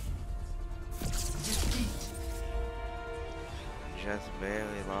 Just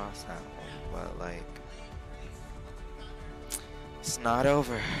barely lost that one, but like, it's not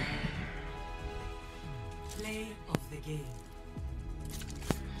over. Play of the game.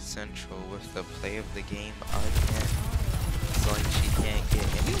 Central with the play of the game again. It's like she can't get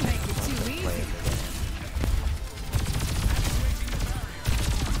anything make it but too the play easy. of the game.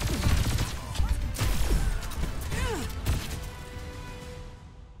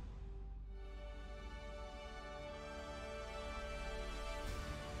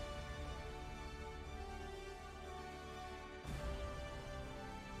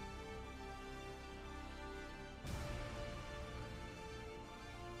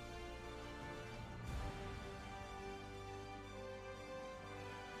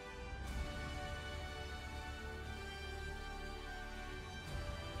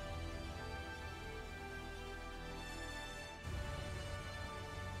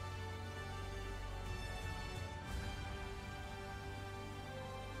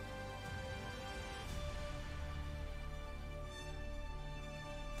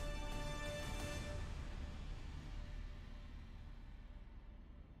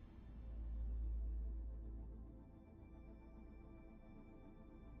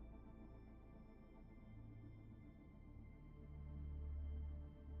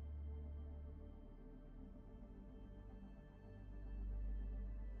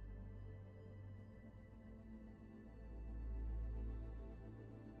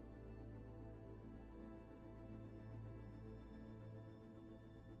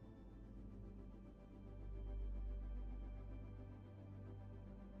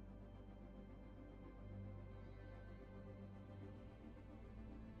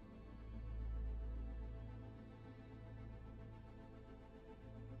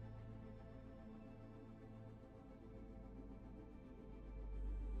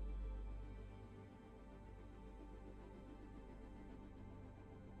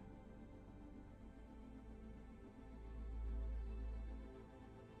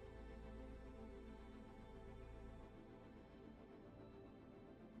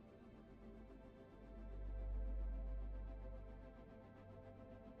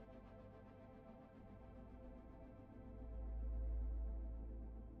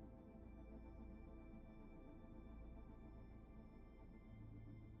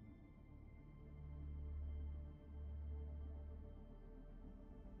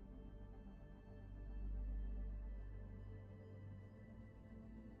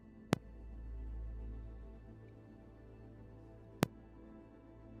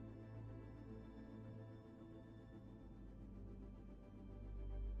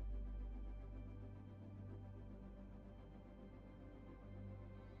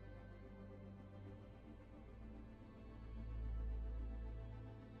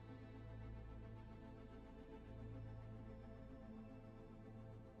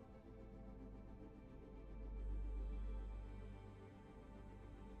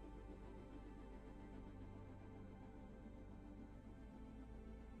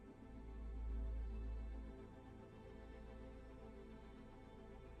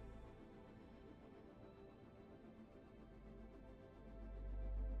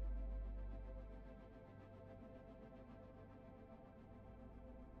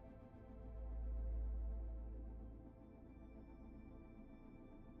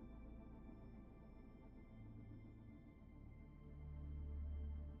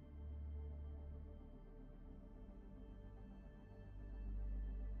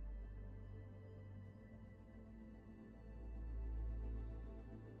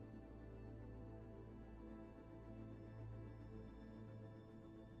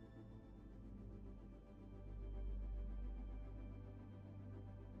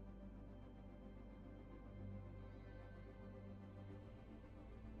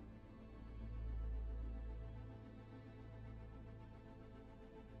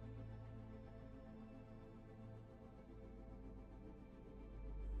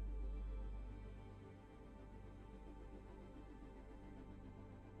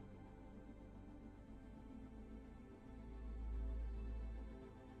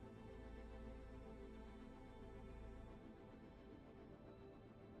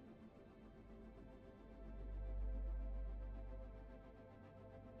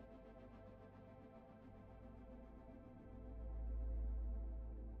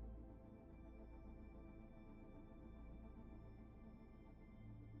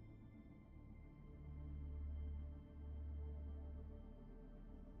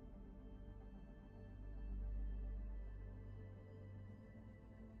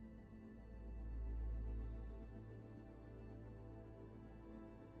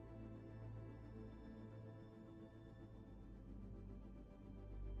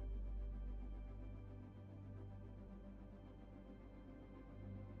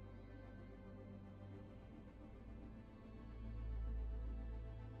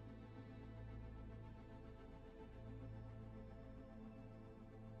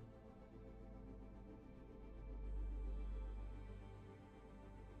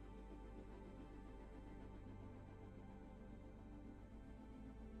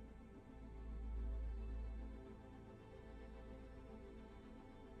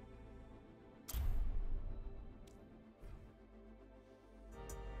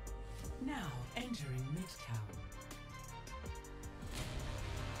 Entering Midtown.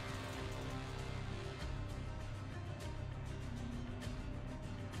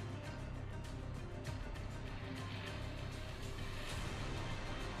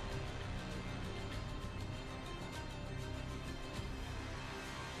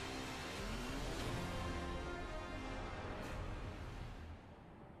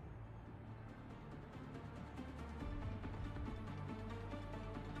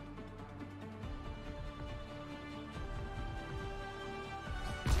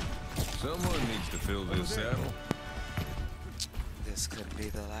 Someone needs to fill this saddle. This could be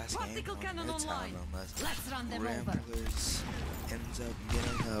the last game Optical on cannon Midtown online. unless Let's run them over. Ramblers ends up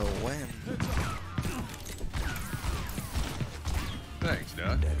getting a win. Thanks,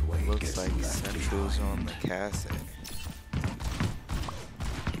 Doc. Looks like Central's on the castle.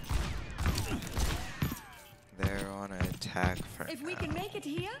 They're on an attack for If we now. can make it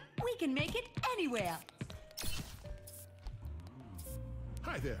here, we can make it anywhere.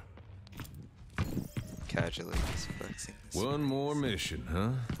 Hi there. Casually just flexing this. One more mission,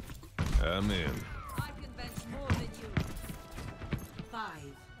 huh? I'm in. I can bench more than you. 5,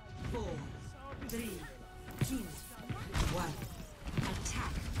 4, 3, 2, 1.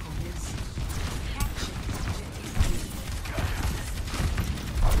 Attack commences. Capture objective.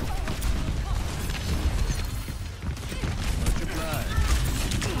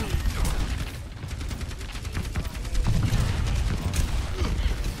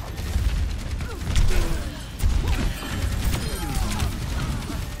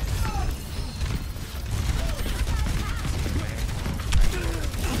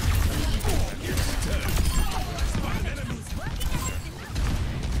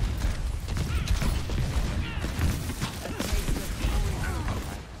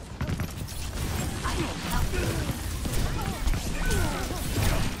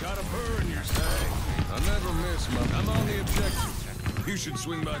 Got a burr in your side. I never miss, my. I'm on the objective. You should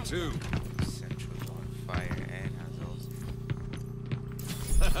swing by too. Central's on fire and has also.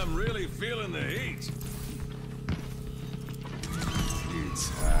 I'm really feeling the heat. It's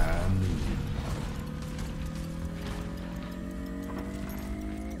time.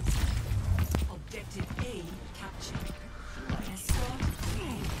 Objective A captured. Escort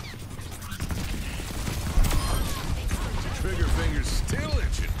Trigger finger's still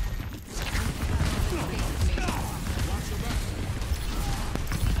itching.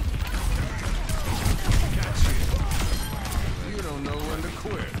 You don't know when to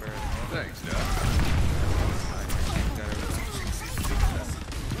quit. Thanks, Doc.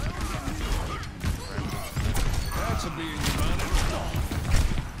 That should be in your mind.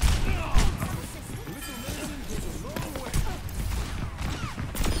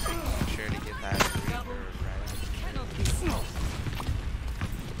 Sure to get that reverb right. Cannot be stopped.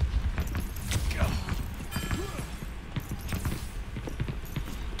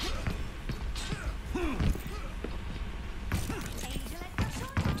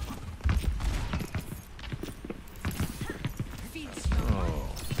 Oh,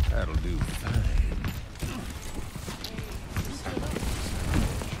 that'll do fine.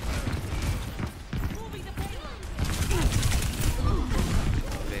 Moving the payload.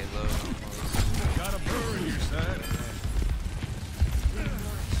 Payload almost. Got a burr in your side.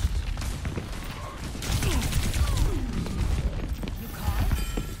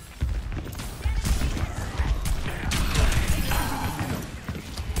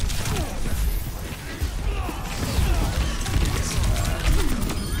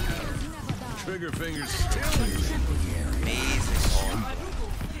 Trigger finger's still itching. Amazing.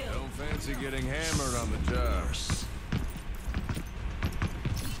 Don't fancy getting hammered on the job.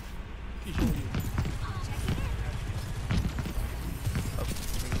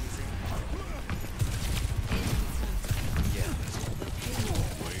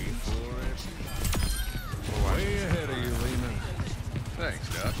 Wait for it. Way ahead of you, Lehman. Thanks,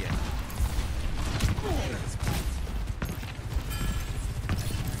 Doc. Yeah. Hold it.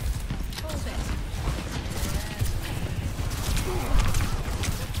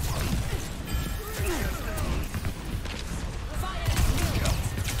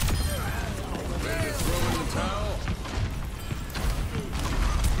 Ready to throw in the towel?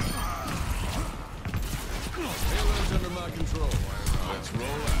 Payload's under my control. Let's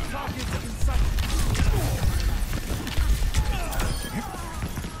roll out.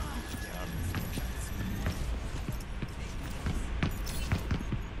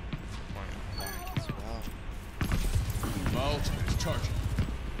 One back as well. My ultimate is charging.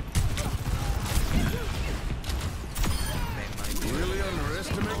 They might be Really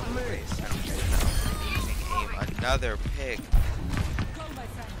underestimating me. amazing aim. Another pick. Go, my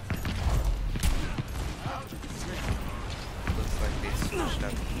friend. They switched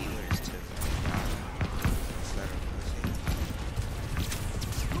up healers to them instead of pussy.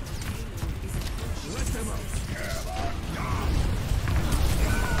 Let them up.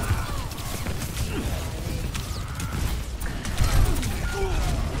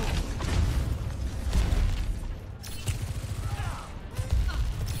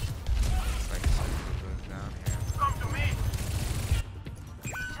 It's like something goes down here. Come to me.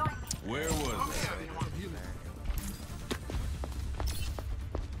 Where was it?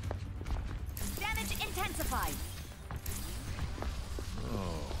 Damage intensified.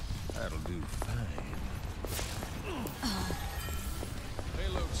 Oh, that'll do fine.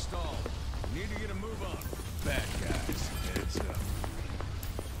 Payload stalled. Need to get a move on. Bad guys, heads up.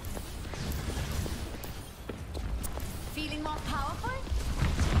 Feeling more powerful?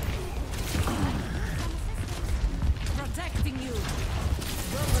 Protecting you.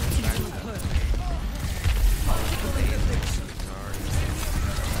 Rubber team will hurt. Particle inhibition.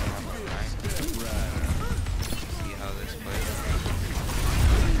 See how this plays?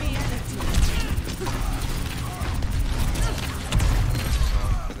 Reality. Going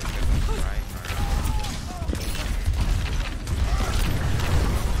for the pick of Reinhardt.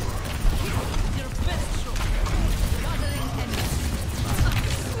 Your best shot. Gathering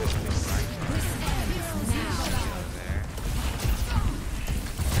enemies. There.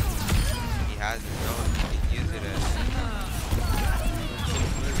 He has his own. He can use it as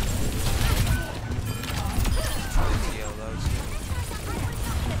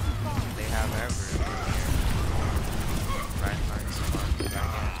they have everything here. Reinhardt's fun.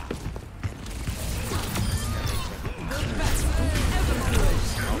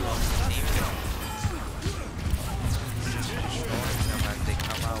 Almost teamed him. Destroying them as they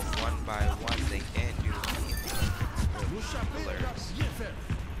come out one by one. They can't do team alerts.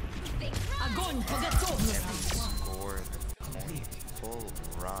 Огонь по готовности. Score the point. Full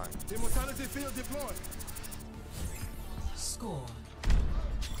run. Immortality field deployed. Score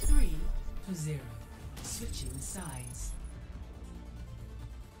 3-0. Switching sides.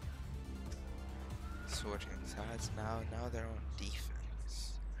 Switching sides now they're on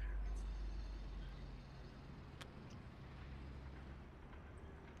defense.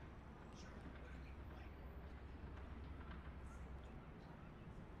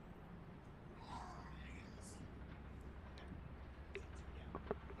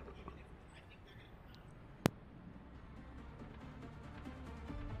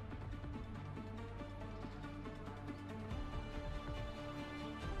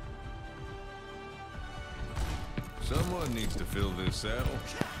 Someone needs to fill this saddle.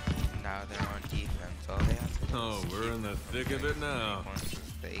 Now they're on defense. All they have to do Oh, is we're keep in the thick of it now. once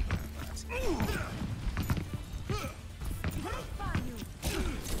they can last.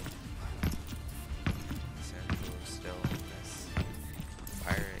 Central is still in this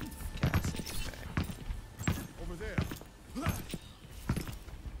pirate Cassidy effect. Over there.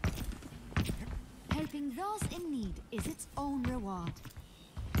 Helping those in need is its own reward.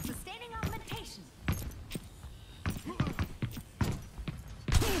 Sustaining augmentation.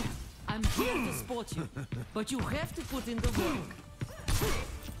 I'm here to support you, but you have to put in the work.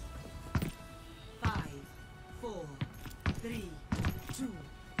 5, 4, 3, 2,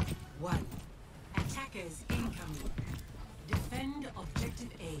 1. Attackers incoming. Defend objective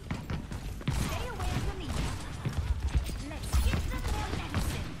A. Stay away from me. Let's give them more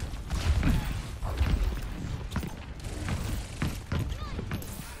medicine.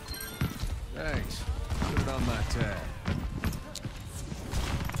 Thanks. Put it on my tab.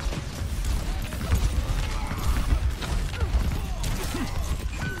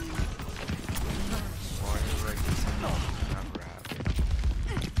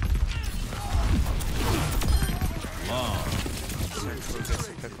 Central gets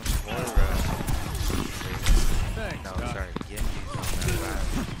a pick on Moira. Thanks, No, Doc. sorry, Genji's on that last.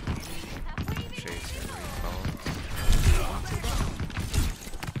 Chasing recall.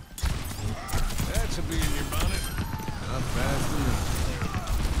 That should be in your bonnet. Not fast enough.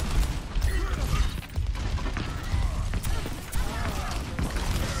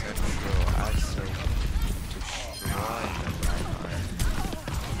 Central absolutely destroying the Reinhardt.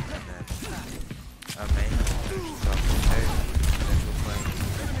 And then Amanda finishes off the tail. Central playing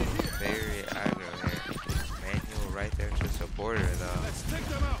very aggro here. Manual right there to support her though. Let's take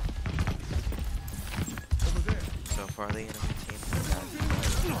them out. Over there. So far the enemy team has got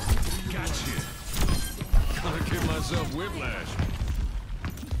Gotcha. Gonna give myself whiplash.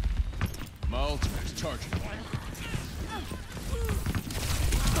 My ultimate's charging.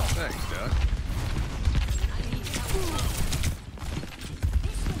 Thanks, Doc.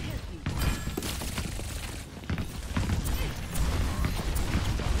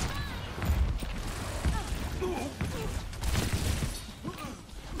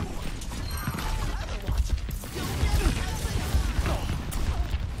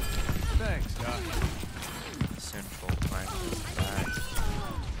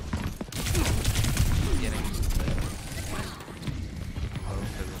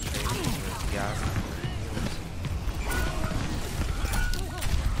 got me.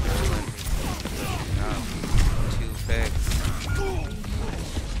 Two picks.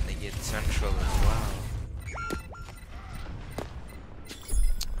 They get central as well.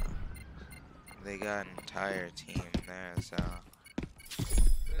 They got an entire team there, so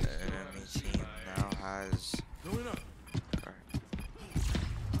the enemy team now has.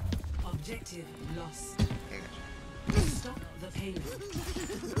 Objective lost. Hey, Stop the payload.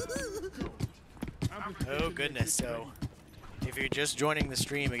 Oh goodness, so if you're just joining the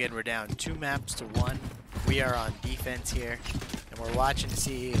stream, again, we're down 2 maps to 1. We are on defense here, and we're watching to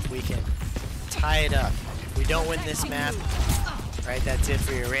see if we can tie it up. If we don't win this map, right, that's it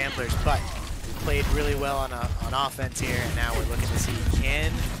for your Ramblers, but we played really well on offense here, and now we're looking to see,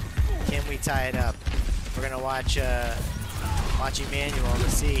 can we tie it up? We're going to watch Emmanuel to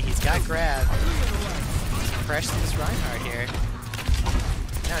see. He's got grab. Pressed this Reinhardt here.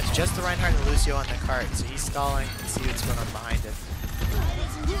 Now it's just the Reinhardt and Lucio on the cart, so he's stalling. Let's see what's going on behind him.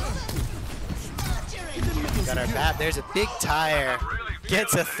 Got our bat. There's a big tire.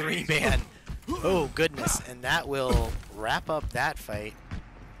 Gets a 3-man. Oh, goodness. And that will wrap up that fight.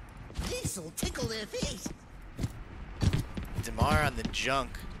 This'll tickle their feet. Damar on the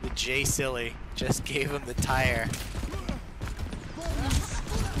junk with Jay Silly. Just gave him the tire.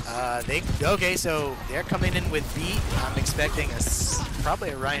 Okay, so they're coming in with beat. I'm expecting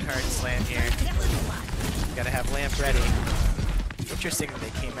probably a Reinhardt slam here. Gotta have Lamp ready. Interesting that they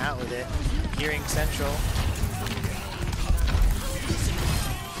came out with it. Hearing Central.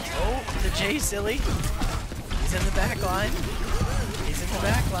 Oh, the Jay Silly. He's in the back line. He's in the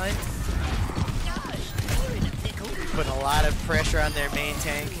back line. Putting a lot of pressure on their main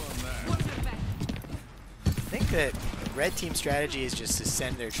tank. I think that Red team strategy is just to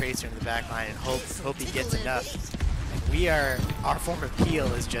send their Tracer in the back line and hope he gets enough. And our form of peel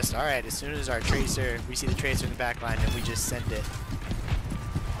is just, alright, as soon as we see the Tracer in the back line, and we just send it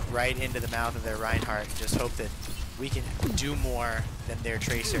right into the mouth of their Reinhardt and just hope that we can do more than their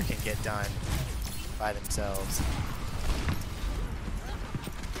Tracer can get done by themselves.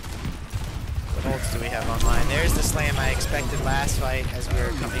 What ults do we have online? There's the slam I expected last fight as we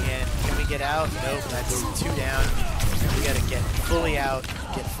were coming in. Can we get out? Nope, that's 2 down. We gotta get fully out,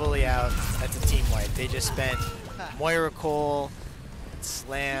 That's a team wipe. They just spent Moira Cole,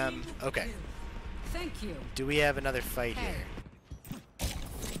 slam. Okay. Thank you. Do we have another fight here?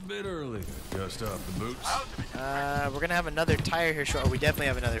 A bit early. Just off the boots. We're gonna have another tire here short. Oh, we definitely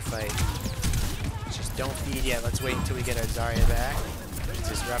have another fight. Just don't feed yet. Let's wait until we get our Zarya back. There's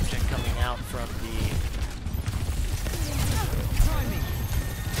disruption coming out from the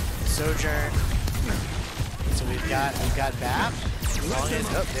Sojourn. So we've got BAP. Oh,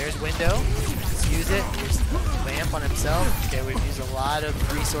 there's Window. Let's use it. Here's Lamp on himself. Okay, we've used a lot of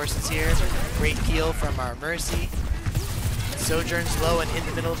resources here. Great heal from our Mercy. Sojourn's low and in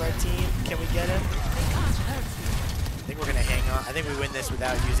the middle of our team. Can we get him? I think we're gonna hang on. I think we win this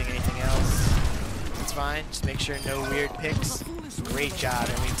without using anything else. That's fine. Just make sure no weird picks. Great job.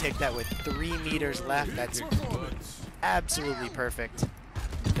 And we take that with 3 meters left. That's absolutely perfect.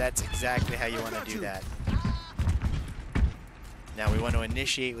 That's exactly how you want to do that. Now we want to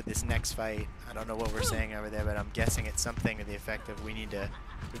initiate with this next fight. I don't know what we're saying over there, but I'm guessing it's something to the effect of we've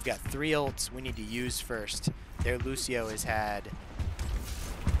got 3 ults we need to use first. Their Lucio has had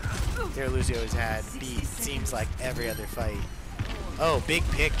beat, seems like every other fight. Oh, big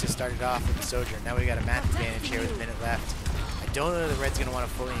pick to start it off with the Sojourn. Now we got a map advantage here with a minute left. I don't know that the Red's going to want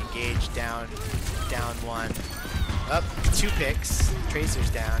to fully engage down 1. Up, 2 picks. Tracer's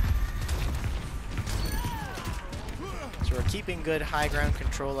down. So we're keeping good high ground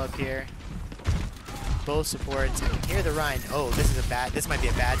control up here. Both supports. I can hear the Rhine. Oh, this might be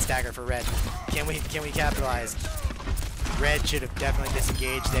a bad stagger for Red. Can we capitalize? Red should have definitely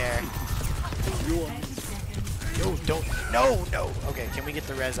disengaged there. No. Okay, can we get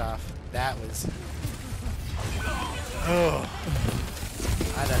the res off? That was. Oh.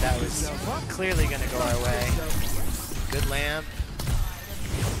 I thought that was clearly gonna go our way. Good Lamp.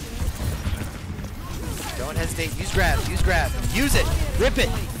 Don't hesitate. Use grab. Use it. Rip it.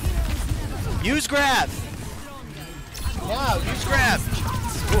 Use grab. Wow, use grab.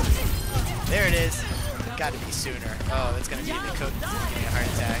 Ooh. There it is. Got to be sooner. Oh, that's gonna be the coach getting a heart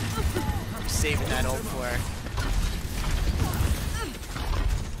attack. I'm saving that ult for her.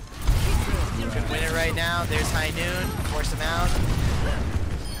 You can win it right now. There's High Noon. Force him out.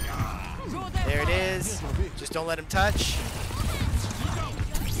 There it is. Just don't let him touch.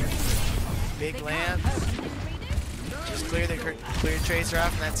 Big Lamp. Just clear Tracer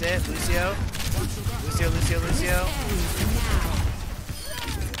off, and that's it. Lucio.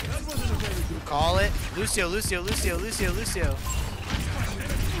 Call it. Lucio, Lucio, Lucio, Lucio, Lucio.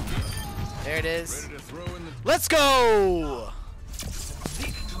 There it is. Ready to throw in the... Let's go!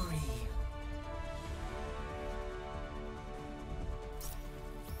 Victory.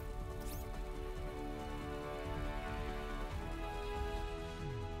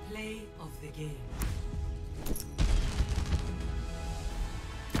 Play of the game.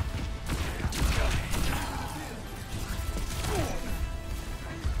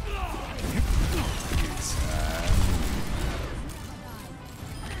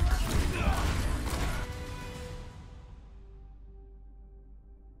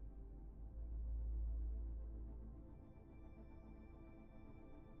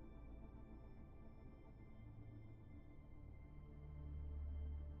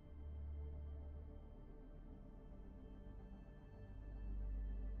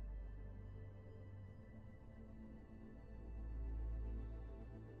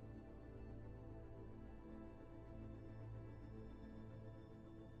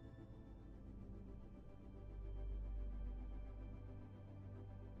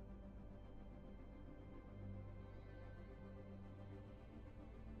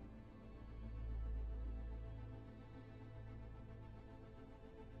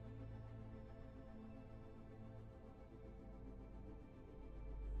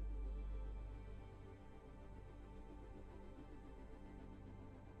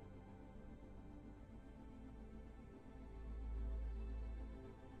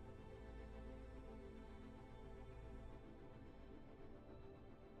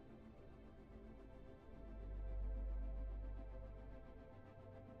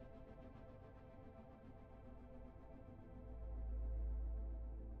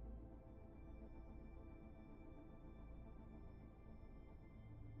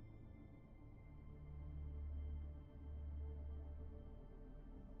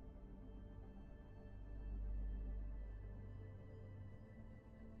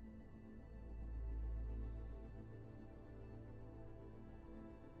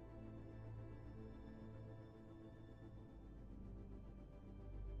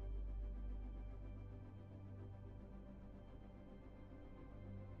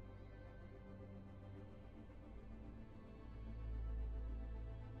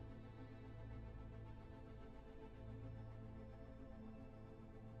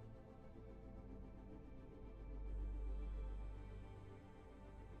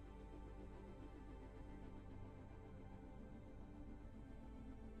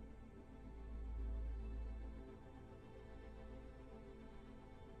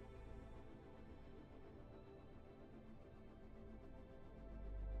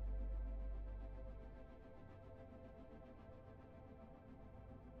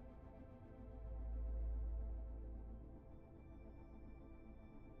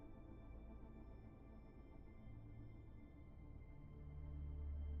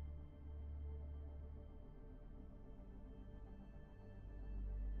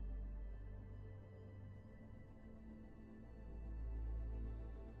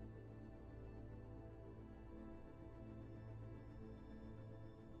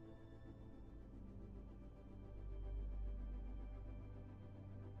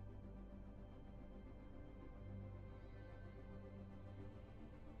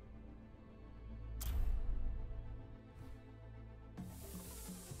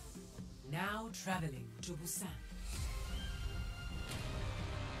 Now traveling to Busan.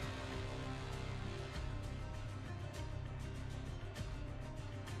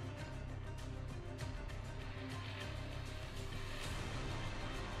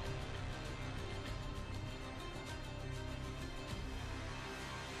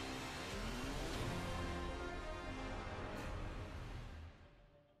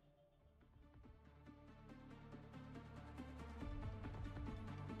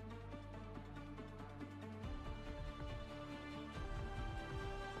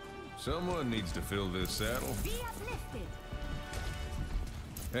 Someone needs to fill this saddle. Be uplifted.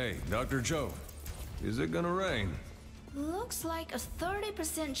 Hey, Dr. Joe, is it gonna rain? Looks like a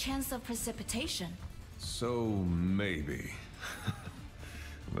 30% chance of precipitation. So maybe.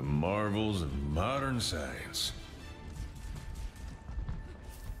 The marvels of modern science.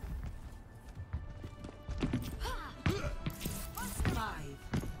 Five,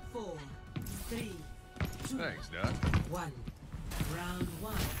 four, three, two, Thanks, Doc. 1. Round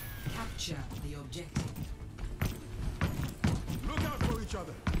 1. Capture the objective. Look out for each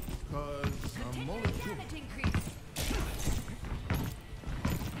other, cause I'm only human.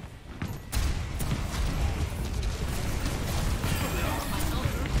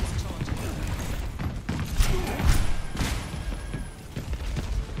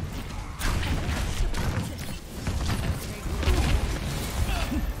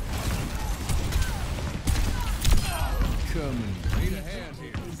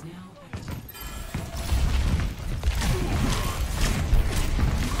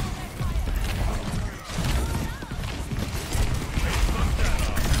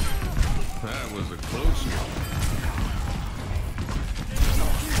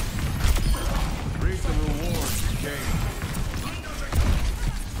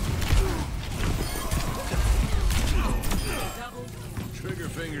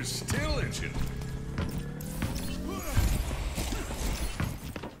 You're still itching.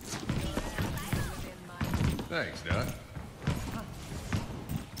 Thanks, Doc.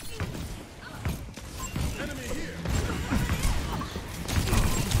 Enemy here.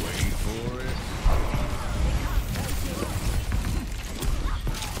 Wait for it.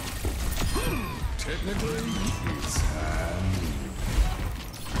 Technically, it's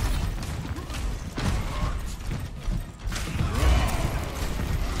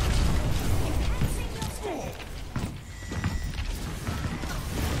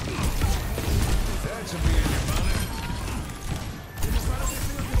that should be in your bonnet.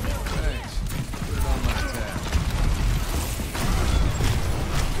 Thanks. Put it on my tab.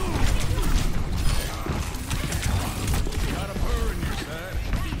 Got a burr in your side.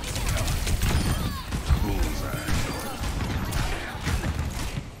 Bullseye.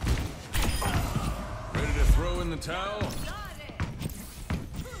 Ready to throw in the towel?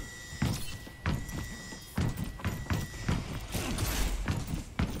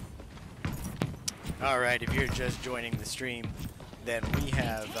 Alright, if you're just joining the stream, then we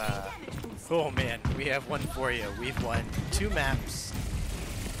have, oh man, we have one for you. We've won 2 maps.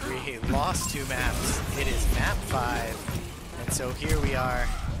 We lost 2 maps. It is map 5. And so here we are,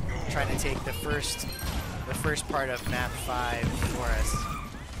 trying to take the first part of map 5 for us.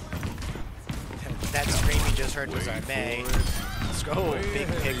 That scream you just heard was our May. Oh, big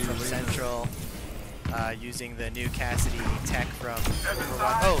pick from Central. Using the new Cassidy tech from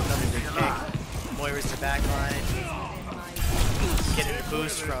Overwatch. Oh, another big pick. Moira's in the back line. Getting a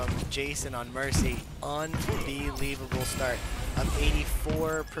boost from Jason on Mercy. Unbelievable start. Up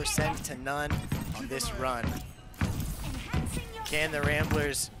 84% to none on this run. Can the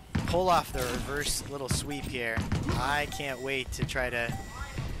Ramblers pull off the reverse little sweep here? I can't wait to try to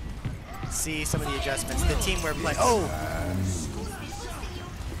see some of the adjustments. The team we're playing. Oh!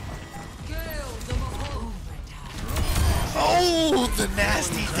 Oh, the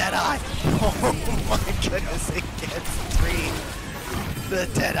nasty Deadeye! Oh my goodness, it gets 3. The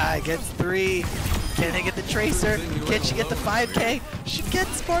Deadeye gets 3. Can they get the Tracer? Can she get the 5K? She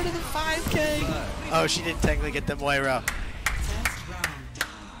gets part of the 5K! Oh, she didn't technically get the Moira.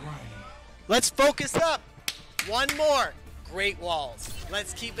 Let's focus up! One more! Great walls.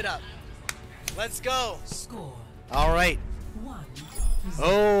 Let's keep it up. Let's go! Alright.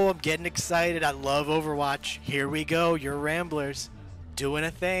 Oh, I'm getting excited. I love Overwatch. Here we go. Your Ramblers doing a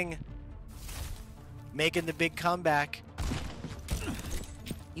thing. Making the big comeback.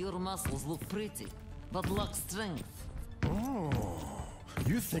 Your muscles look pretty, but lack strength. Oh,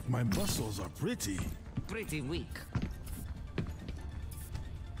 you think my muscles are pretty? Pretty weak.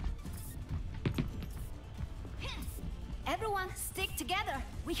 Everyone, stick together.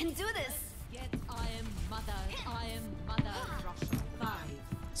 We can do this. I am mother Russia. 5.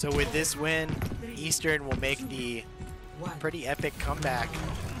 So with this win, Eastern will make the pretty epic comeback.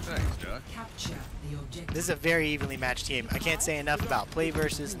 Thanks, Doc. Capture the objective. This is a very evenly matched team. I can't say enough about play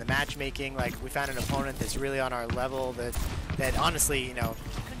versus and the matchmaking. Like, we found an opponent that's really on our level that honestly, you know,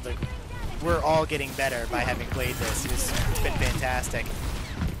 we're all getting better by having played this. It's been fantastic.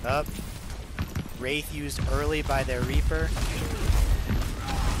 Up. Wraith used early by their Reaper.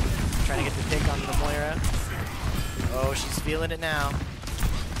 Trying to get the pick on the Moira. Oh, she's feeling it now.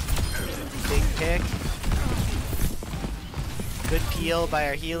 Big pick. Good peel by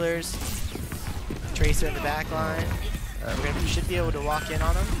our healers. Tracer in the back line. We should be able to walk in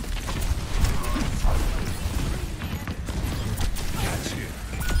on him.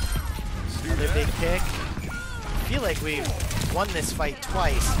 Another big pick. I feel like we've won this fight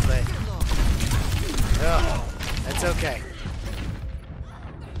twice, but that's okay.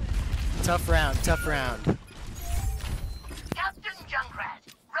 Tough round, tough round. Captain Junkrat,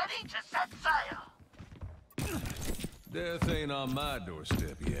 ready to set sail. Death ain't on my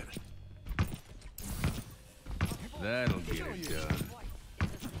doorstep yet. That'll get it done.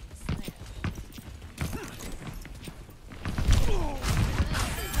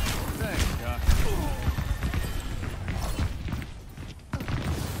 Thanks, Doc.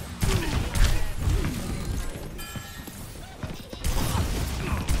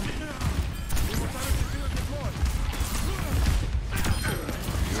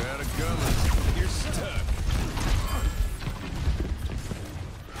 You're out of gummers. You're stuck.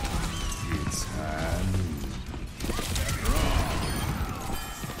 It's time.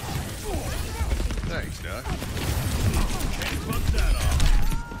 Thanks, Doc. Can't fuck that off.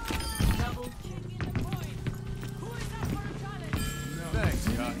 Thanks,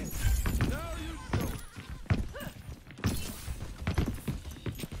 Doc.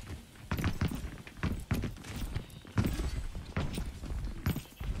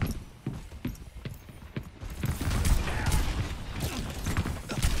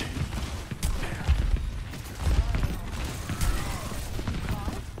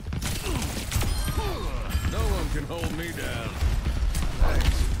 can hold me down.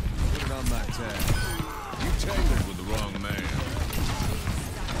 Thanks. Put it on my tab. You tangled with the wrong man.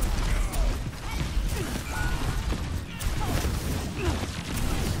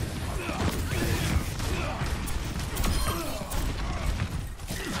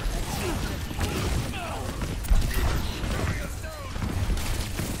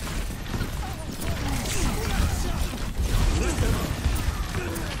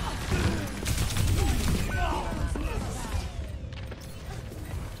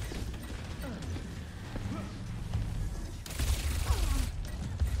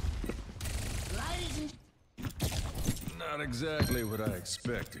 Not exactly what I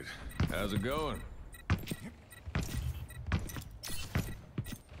expected. How's it going?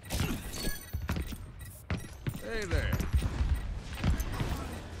 Hey there.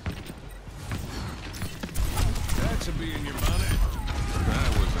 That should be in your money. That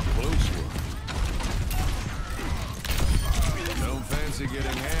was a close one. Don't fancy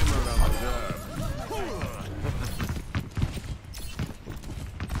getting hammered on the job.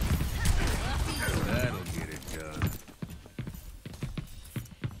 That'll get it done.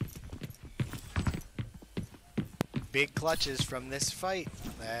 Big clutches from this fight.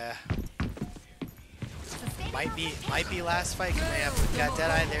 Might be last fight. Can we have got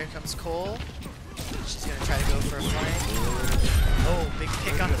Deadeye? There comes Cole. She's gonna try to go for a flank. Oh, big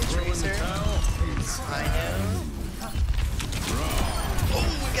pick on the Tracer. I know. Oh,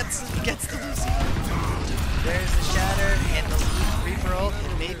 gets the Lucy. There's the Shatter and the Reaper ult.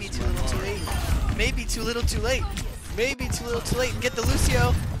 It may be too little too late. Maybe too little too late. Maybe too little too late. Get the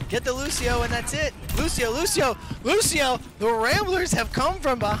Lucio. Get the Lucio, and that's it. Lucio. The Ramblers have come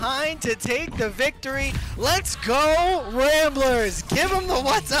from behind to take the victory. Let's go, Ramblers. Give them the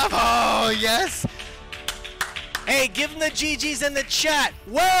what's up. Oh, yes. Hey, give them the GGs in the chat.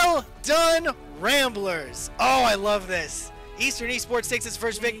 Well done, Ramblers. Oh, I love this. Eastern Esports takes its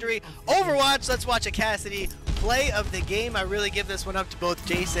first victory. Overwatch, let's watch a Cassidy play of the game. I really give this one up to both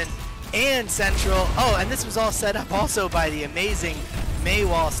Jason and Central. Oh, and this was all set up also by the amazing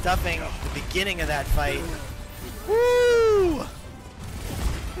Maywall stuffing the beginning of that fight. Woo!